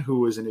Nunn,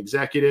 who was an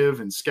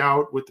executive and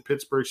scout with the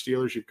Pittsburgh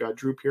Steelers. You've got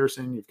Drew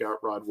Pearson. You've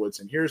got Rod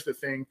Woodson. Here's the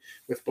thing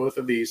with both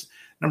of these.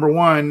 Number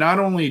one, not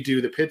only do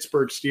the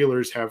Pittsburgh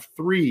Steelers have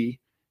 3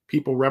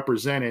 people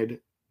represented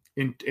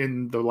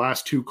in the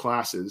last 2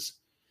 classes,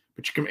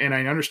 but and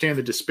I understand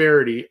the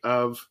disparity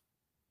of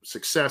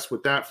success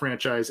with that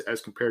franchise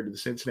as compared to the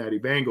Cincinnati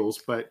Bengals.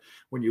 But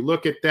when you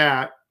look at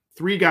that,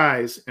 3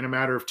 guys in a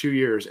matter of 2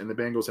 years, and the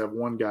Bengals have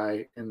 1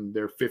 guy in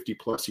their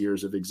 50-plus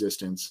years of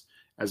existence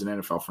as an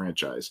NFL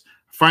franchise.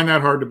 I find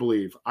that hard to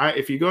believe.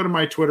 If you go to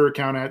my Twitter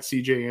account at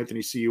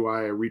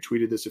CJAnthonyCUI, I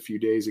retweeted this a few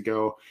days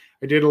ago.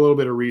 I did a little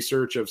bit of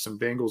research of some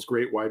Bengals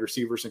great wide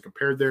receivers and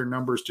compared their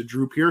numbers to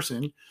Drew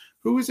Pearson,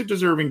 who is a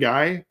deserving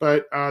guy,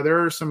 but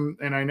there are some,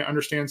 and I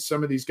understand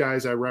some of these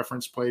guys I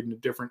referenced played in a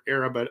different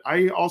era, but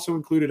I also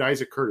included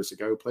Isaac Curtis, a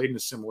guy who played in a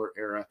similar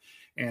era.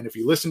 And if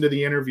you listen to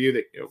the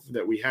interview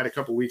that we had a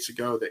couple weeks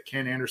ago, that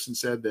Ken Anderson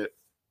said that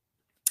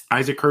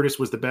Isaac Curtis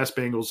is the best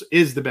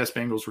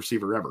Bengals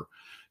receiver ever.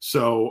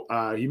 So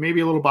he may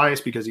be a little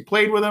biased because he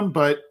played with him,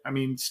 but I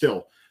mean,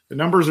 still, the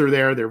numbers are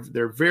there.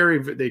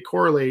 They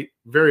correlate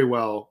very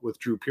well with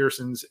Drew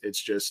Pearson's. It's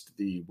just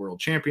the world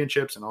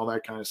championships and all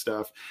that kind of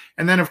stuff.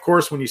 And then, of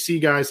course, when you see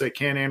guys like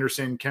Ken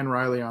Anderson, Ken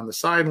Riley on the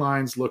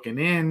sidelines looking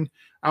in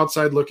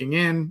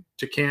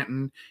to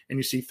Canton, and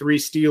you see 3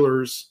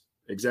 Steelers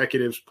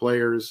executives,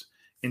 players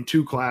in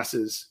 2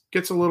 classes,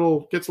 gets a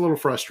little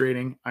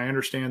frustrating. I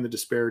understand the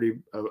disparity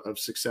of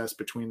success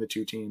between the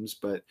 2 teams,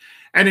 but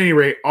at any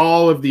rate,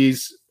 all of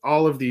these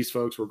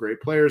folks were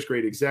great players,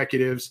 great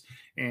executives,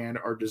 and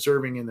are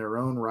deserving in their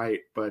own right.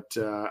 But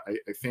I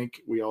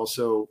think we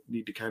also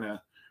need to kind of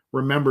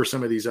remember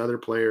some of these other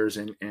players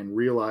and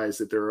realize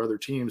that there are other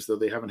teams, though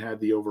they haven't had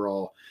the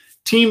overall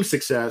team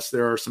success,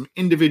 there are some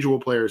individual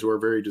players who are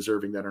very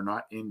deserving that are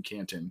not in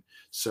Canton.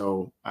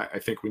 So I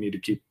think we need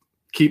to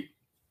keep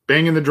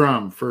banging the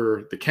drum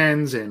for the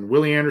Kens and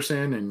Willie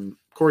Anderson and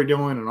Corey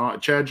Dillon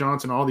and Chad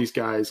Johnson, all these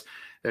guys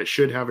that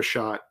should have a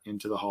shot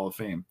into the Hall of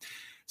Fame.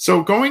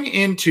 So going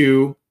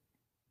into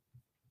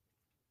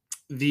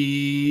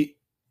the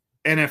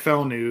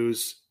NFL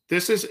news,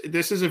 this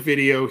is a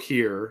video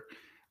here.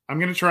 I'm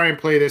going to try and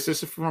play this.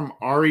 This is from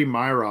Ari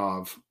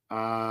Myrov.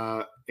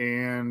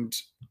 And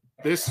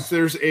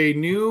there's a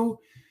new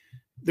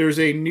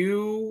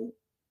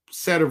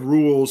set of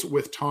rules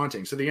with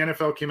taunting. So the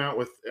NFL came out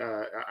with,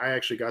 I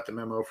actually got the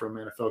memo from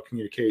NFL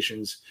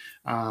Communications.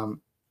 I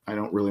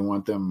don't really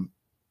want them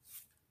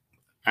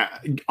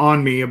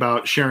on me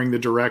about sharing the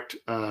direct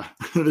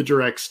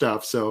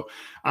stuff. So,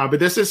 but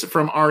this is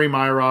from Ari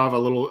Myrov, a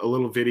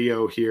little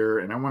video here,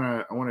 and I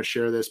want to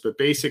share this. But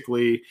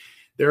basically,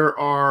 there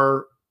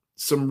are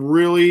some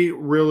really,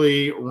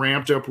 really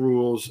ramped up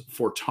rules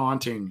for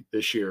taunting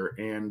this year,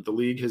 and the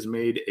league has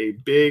made a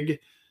big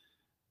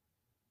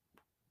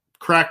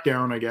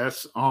crackdown, I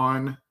guess,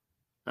 on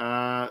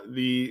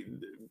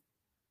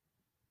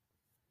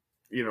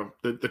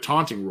the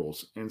taunting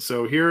rules. And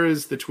so here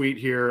is the tweet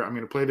here. I'm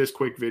going to play this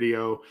quick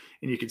video,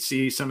 and you can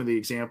see some of the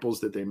examples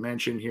that they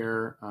mention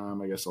here.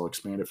 I guess I'll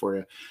expand it for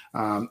you.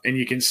 And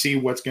you can see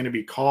what's going to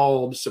be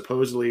called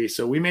supposedly.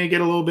 So we may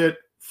get a little bit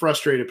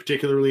frustrated,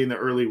 particularly in the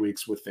early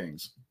weeks with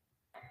things.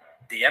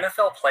 The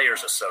NFL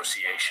Players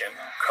Association,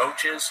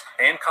 coaches,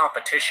 and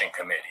competition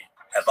committee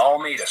have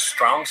all made a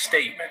strong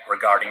statement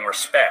regarding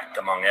respect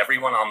among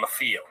everyone on the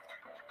field.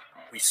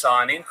 We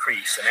saw an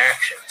increase in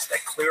actions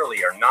that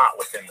clearly are not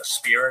within the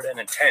spirit and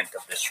intent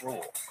of this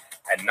rule,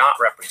 and not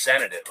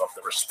representative of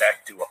the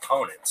respect due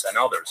opponents and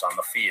others on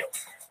the field.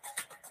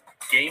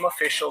 Game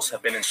officials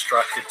have been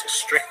instructed to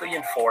strictly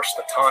enforce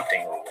the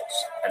taunting rules,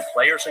 and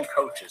players and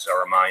coaches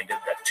are reminded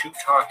that 2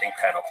 taunting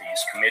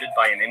penalties committed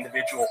by an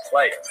individual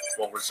player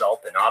will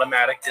result in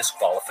automatic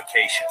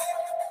disqualification.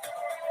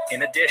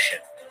 In addition,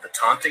 the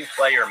taunting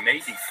player may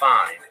be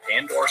fined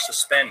and/or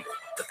suspended,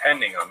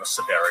 depending on the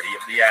severity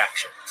of the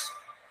actions.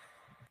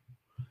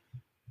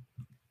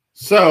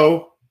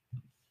 So,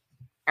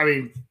 I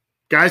mean,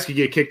 guys could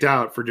get kicked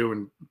out for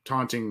doing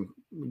taunting,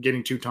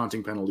 getting 2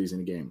 taunting penalties in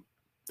a game.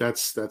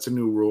 That's a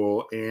new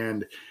rule.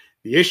 And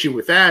the issue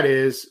with that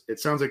is it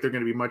sounds like they're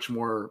going to be much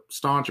more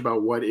staunch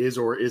about what is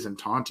or isn't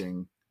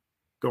taunting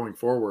going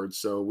forward.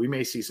 So we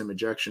may see some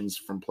ejections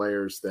from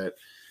players that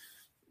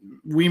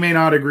we may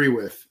not agree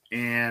with.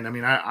 And I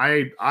mean,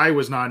 I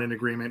was not in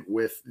agreement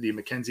with the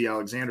Mackenzie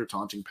Alexander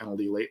taunting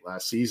penalty late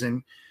last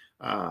season.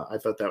 I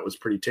thought that was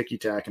pretty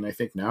ticky-tack, and I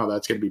think now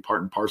that's going to be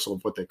part and parcel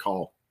of what they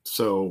call.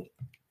 So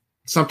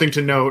something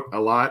to note a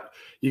lot.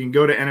 You can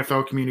go to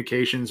NFL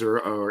Communications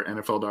or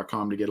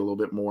NFL.com to get a little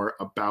bit more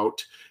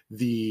about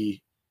the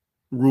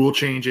rule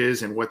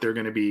changes and what they're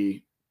going to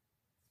be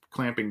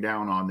clamping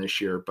down on this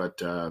year.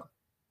 But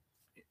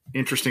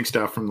interesting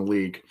stuff from the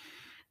league.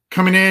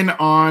 Coming in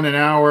on an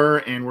hour,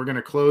 and we're going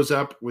to close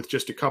up with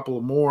just a couple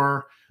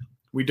more.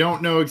 We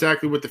don't know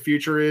exactly what the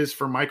future is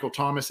for Michael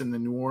Thomas and the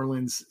New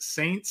Orleans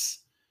Saints.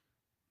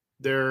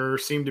 There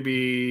seemed to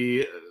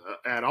be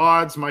at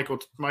odds. Michael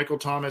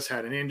Thomas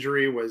had an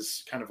injury,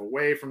 was kind of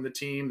away from the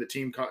team. The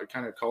team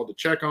kind of called to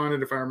check on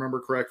it, if I remember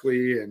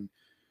correctly. And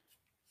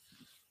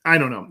I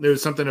don't know. There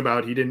was something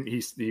about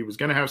he was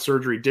going to have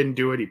surgery, didn't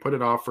do it. He put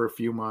it off for a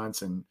few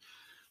months, and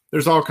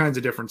there's all kinds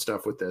of different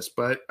stuff with this.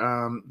 But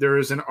there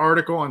is an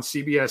article on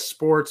CBS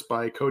Sports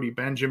by Cody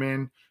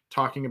Benjamin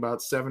talking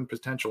about 7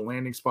 potential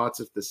landing spots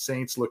if the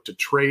Saints look to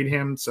trade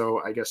him.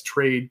 So I guess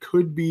trade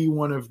could be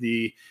one of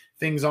the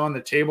things on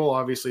the table.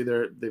 Obviously,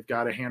 they've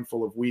got a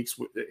handful of weeks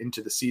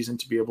into the season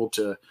to be able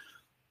to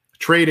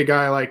trade a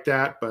guy like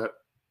that. But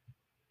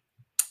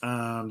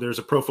there's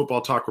a Pro Football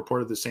Talk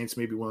report of the Saints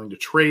may be willing to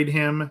trade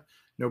him.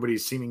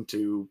 Nobody's seeming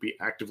to be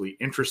actively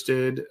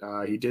interested.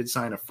 He did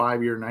sign a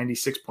 5-year,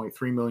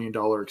 $96.3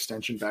 million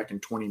extension back in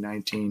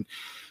 2019.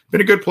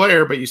 Been a good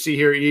player, but you see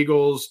here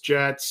Eagles,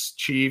 Jets,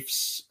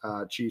 Chiefs,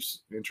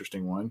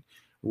 interesting one.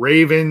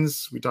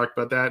 Ravens, we talked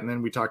about that. And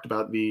then we talked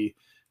about the,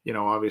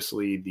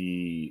 obviously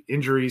the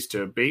injuries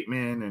to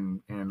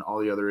Bateman and all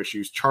the other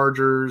issues,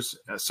 Chargers.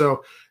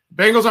 So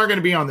Bengals aren't going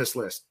to be on this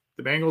list.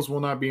 The Bengals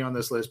will not be on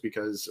this list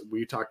because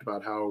we talked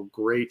about how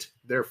great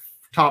their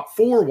top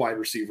 4 wide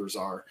receivers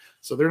are.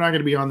 So they're not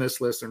going to be on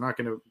this list. They're not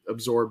going to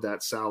absorb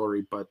that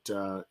salary, but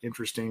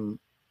interesting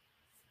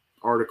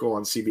article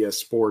on CBS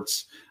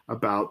Sports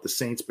about the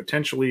Saints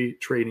potentially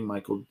trading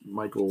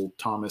Michael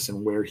Thomas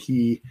and where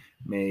he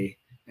may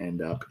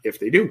end up if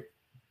they do.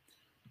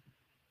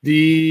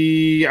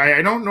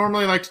 I don't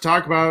normally like to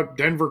talk about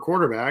Denver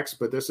quarterbacks,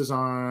 but this is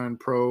on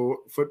Pro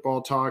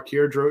Football Talk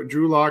here.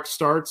 Drew Lock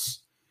starts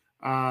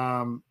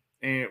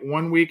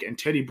one week and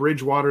Teddy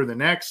Bridgewater the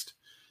next.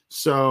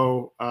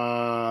 So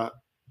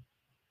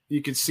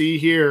you can see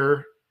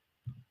here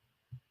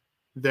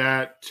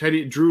that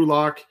Drew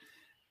Lock,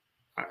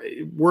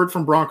 word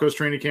from Broncos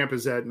training camp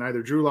is that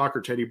neither Drew Lock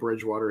or Teddy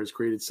Bridgewater has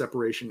created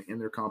separation in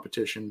their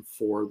competition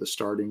for the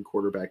starting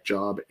quarterback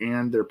job,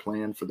 and their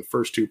plan for the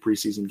first 2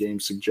 preseason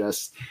games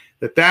suggests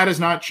that has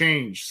not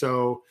changed.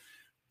 So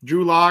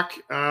Drew Lock,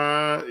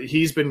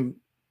 he's been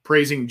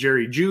praising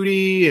Jerry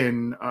Jeudy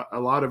and a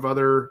lot of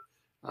other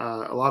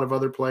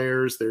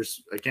players.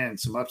 There's, again,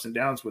 some ups and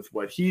downs with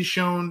what he's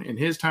shown in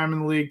his time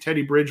in the league.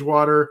 Teddy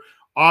Bridgewater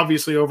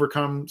obviously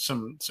overcome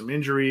some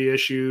injury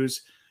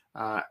issues.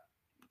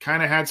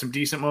 Kind of had some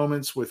decent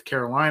moments with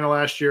Carolina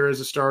last year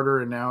as a starter,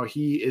 and now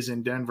he is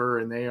in Denver,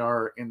 and they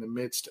are in the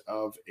midst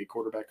of a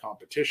quarterback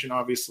competition.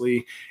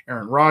 Obviously,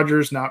 Aaron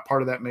Rodgers, not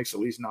part of that mix, at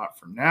least not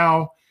for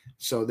now.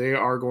 So they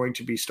are going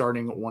to be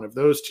starting one of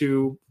those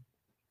two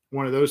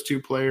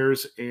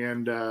players.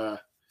 And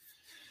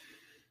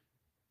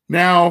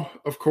now,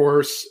 of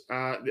course,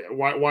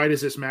 why does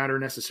this matter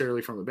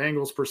necessarily from the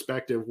Bengals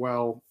perspective?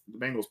 Well,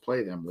 the Bengals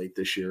play them late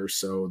this year,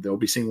 so they'll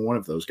be seeing one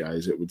of those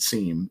guys, it would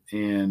seem.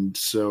 And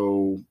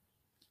so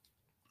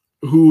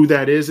who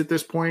that is at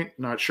this point,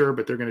 not sure,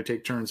 but they're going to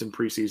take turns in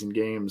preseason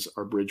games,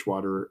 are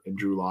Bridgewater and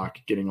Drew Lock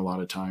getting a lot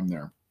of time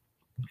there.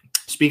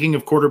 Speaking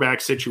of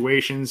quarterback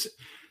situations,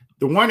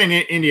 The one in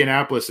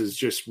Indianapolis is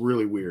just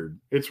really weird.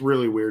 It's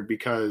really weird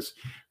because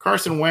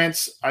Carson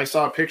Wentz, I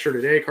saw a picture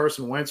today.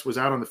 Carson Wentz was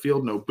out on the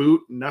field, no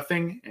boot,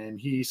 nothing, and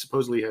he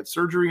supposedly had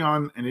surgery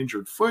on an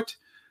injured foot.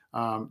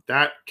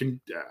 The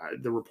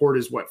report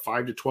is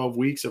 5 to 12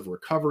 weeks of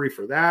recovery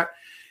for that.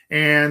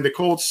 And the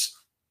Colts,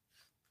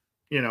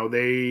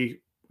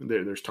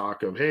 there's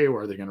talk of, hey,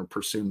 are they going to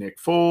pursue Nick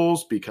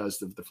Foles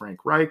because of the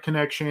Frank Reich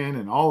connection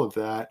and all of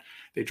that?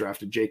 They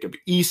drafted Jacob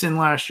Eason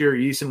last year.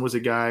 Eason was a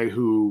guy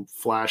who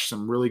flashed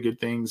some really good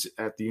things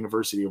at the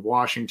University of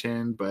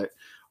Washington, but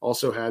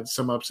also had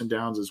some ups and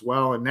downs as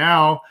well. And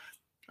now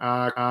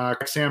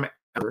Sam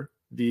Ehlinger,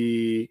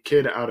 the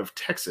kid out of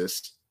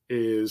Texas,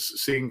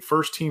 is seeing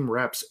first-team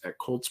reps at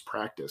Colts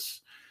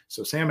practice.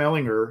 So Sam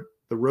Ehlinger,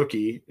 the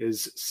rookie,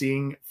 is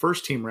seeing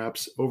first-team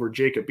reps over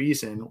Jacob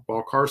Eason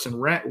while Carson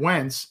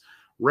Wentz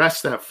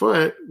rests that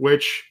foot,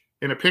 which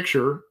in a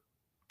picture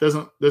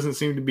doesn't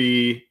seem to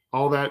be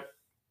all that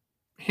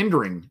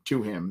hindering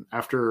to him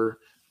after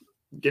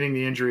getting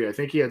the injury. I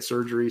think he had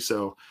surgery,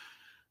 so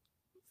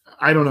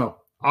I don't know.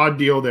 Odd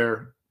deal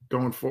there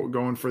going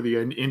for the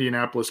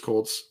Indianapolis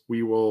Colts.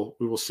 We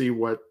will see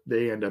what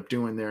they end up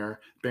doing there.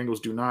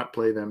 Bengals do not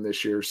play them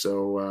this year,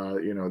 so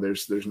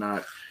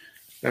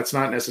that's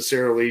not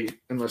necessarily,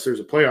 unless there's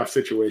a playoff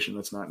situation,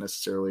 that's not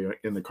necessarily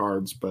in the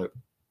cards, but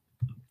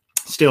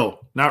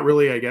still not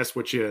really, I guess,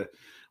 what you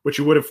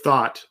would have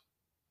thought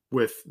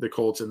with the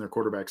Colts and their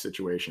quarterback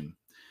situation.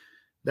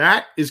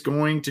 That is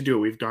going to do it.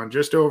 We've gone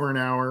just over an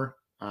hour.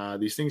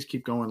 These things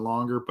keep going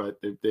longer, but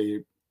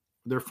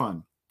they're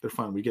fun. They're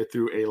fun. We get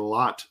through a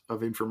lot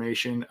of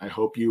information. I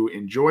hope you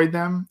enjoyed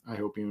them. I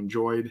hope you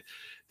enjoyed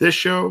this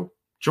show.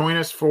 Join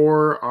us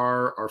for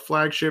our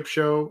flagship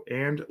show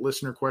and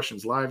listener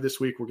questions live this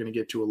week. We're going to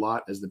get to a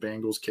lot as the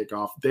Bengals kick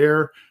off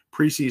their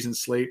preseason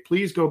slate.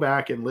 Please go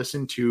back and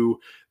listen to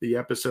the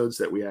episodes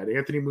that we had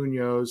Anthony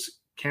Munoz,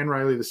 Ken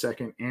Riley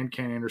II, and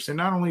Ken Anderson,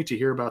 not only to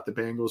hear about the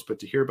Bengals, but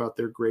to hear about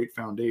their great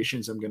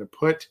foundations. I'm going to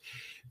put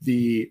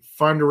the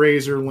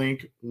fundraiser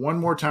link one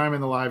more time in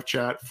the live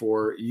chat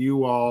for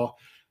you all.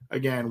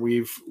 Again,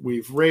 we've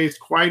raised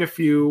quite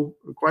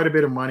a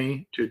bit of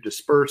money to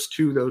disperse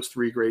to those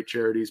three great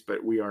charities,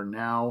 but we are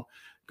now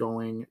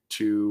going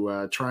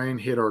to try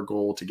and hit our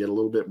goal to get a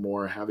little bit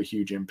more, have a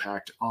huge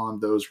impact on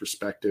those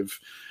respective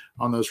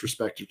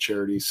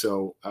charities.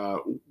 So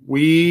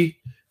we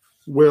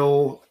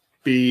will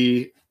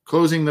be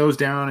closing those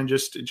down in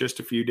just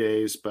a few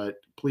days, but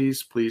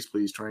please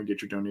try and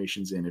get your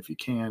donations in if you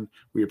can.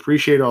 We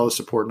appreciate all the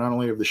support, not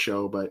only of the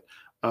show, but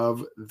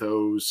of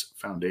those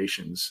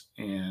foundations.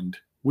 And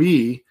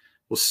we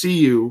will see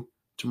you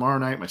tomorrow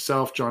night,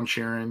 myself, John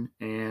Sharon,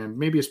 and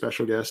maybe a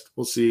special guest.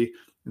 We'll see.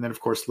 And then, of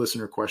course,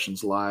 listener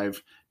questions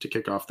live to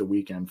kick off the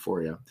weekend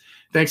for you.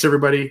 Thanks,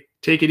 everybody.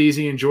 Take it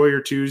easy. Enjoy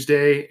your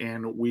Tuesday,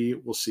 and we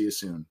will see you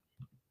soon.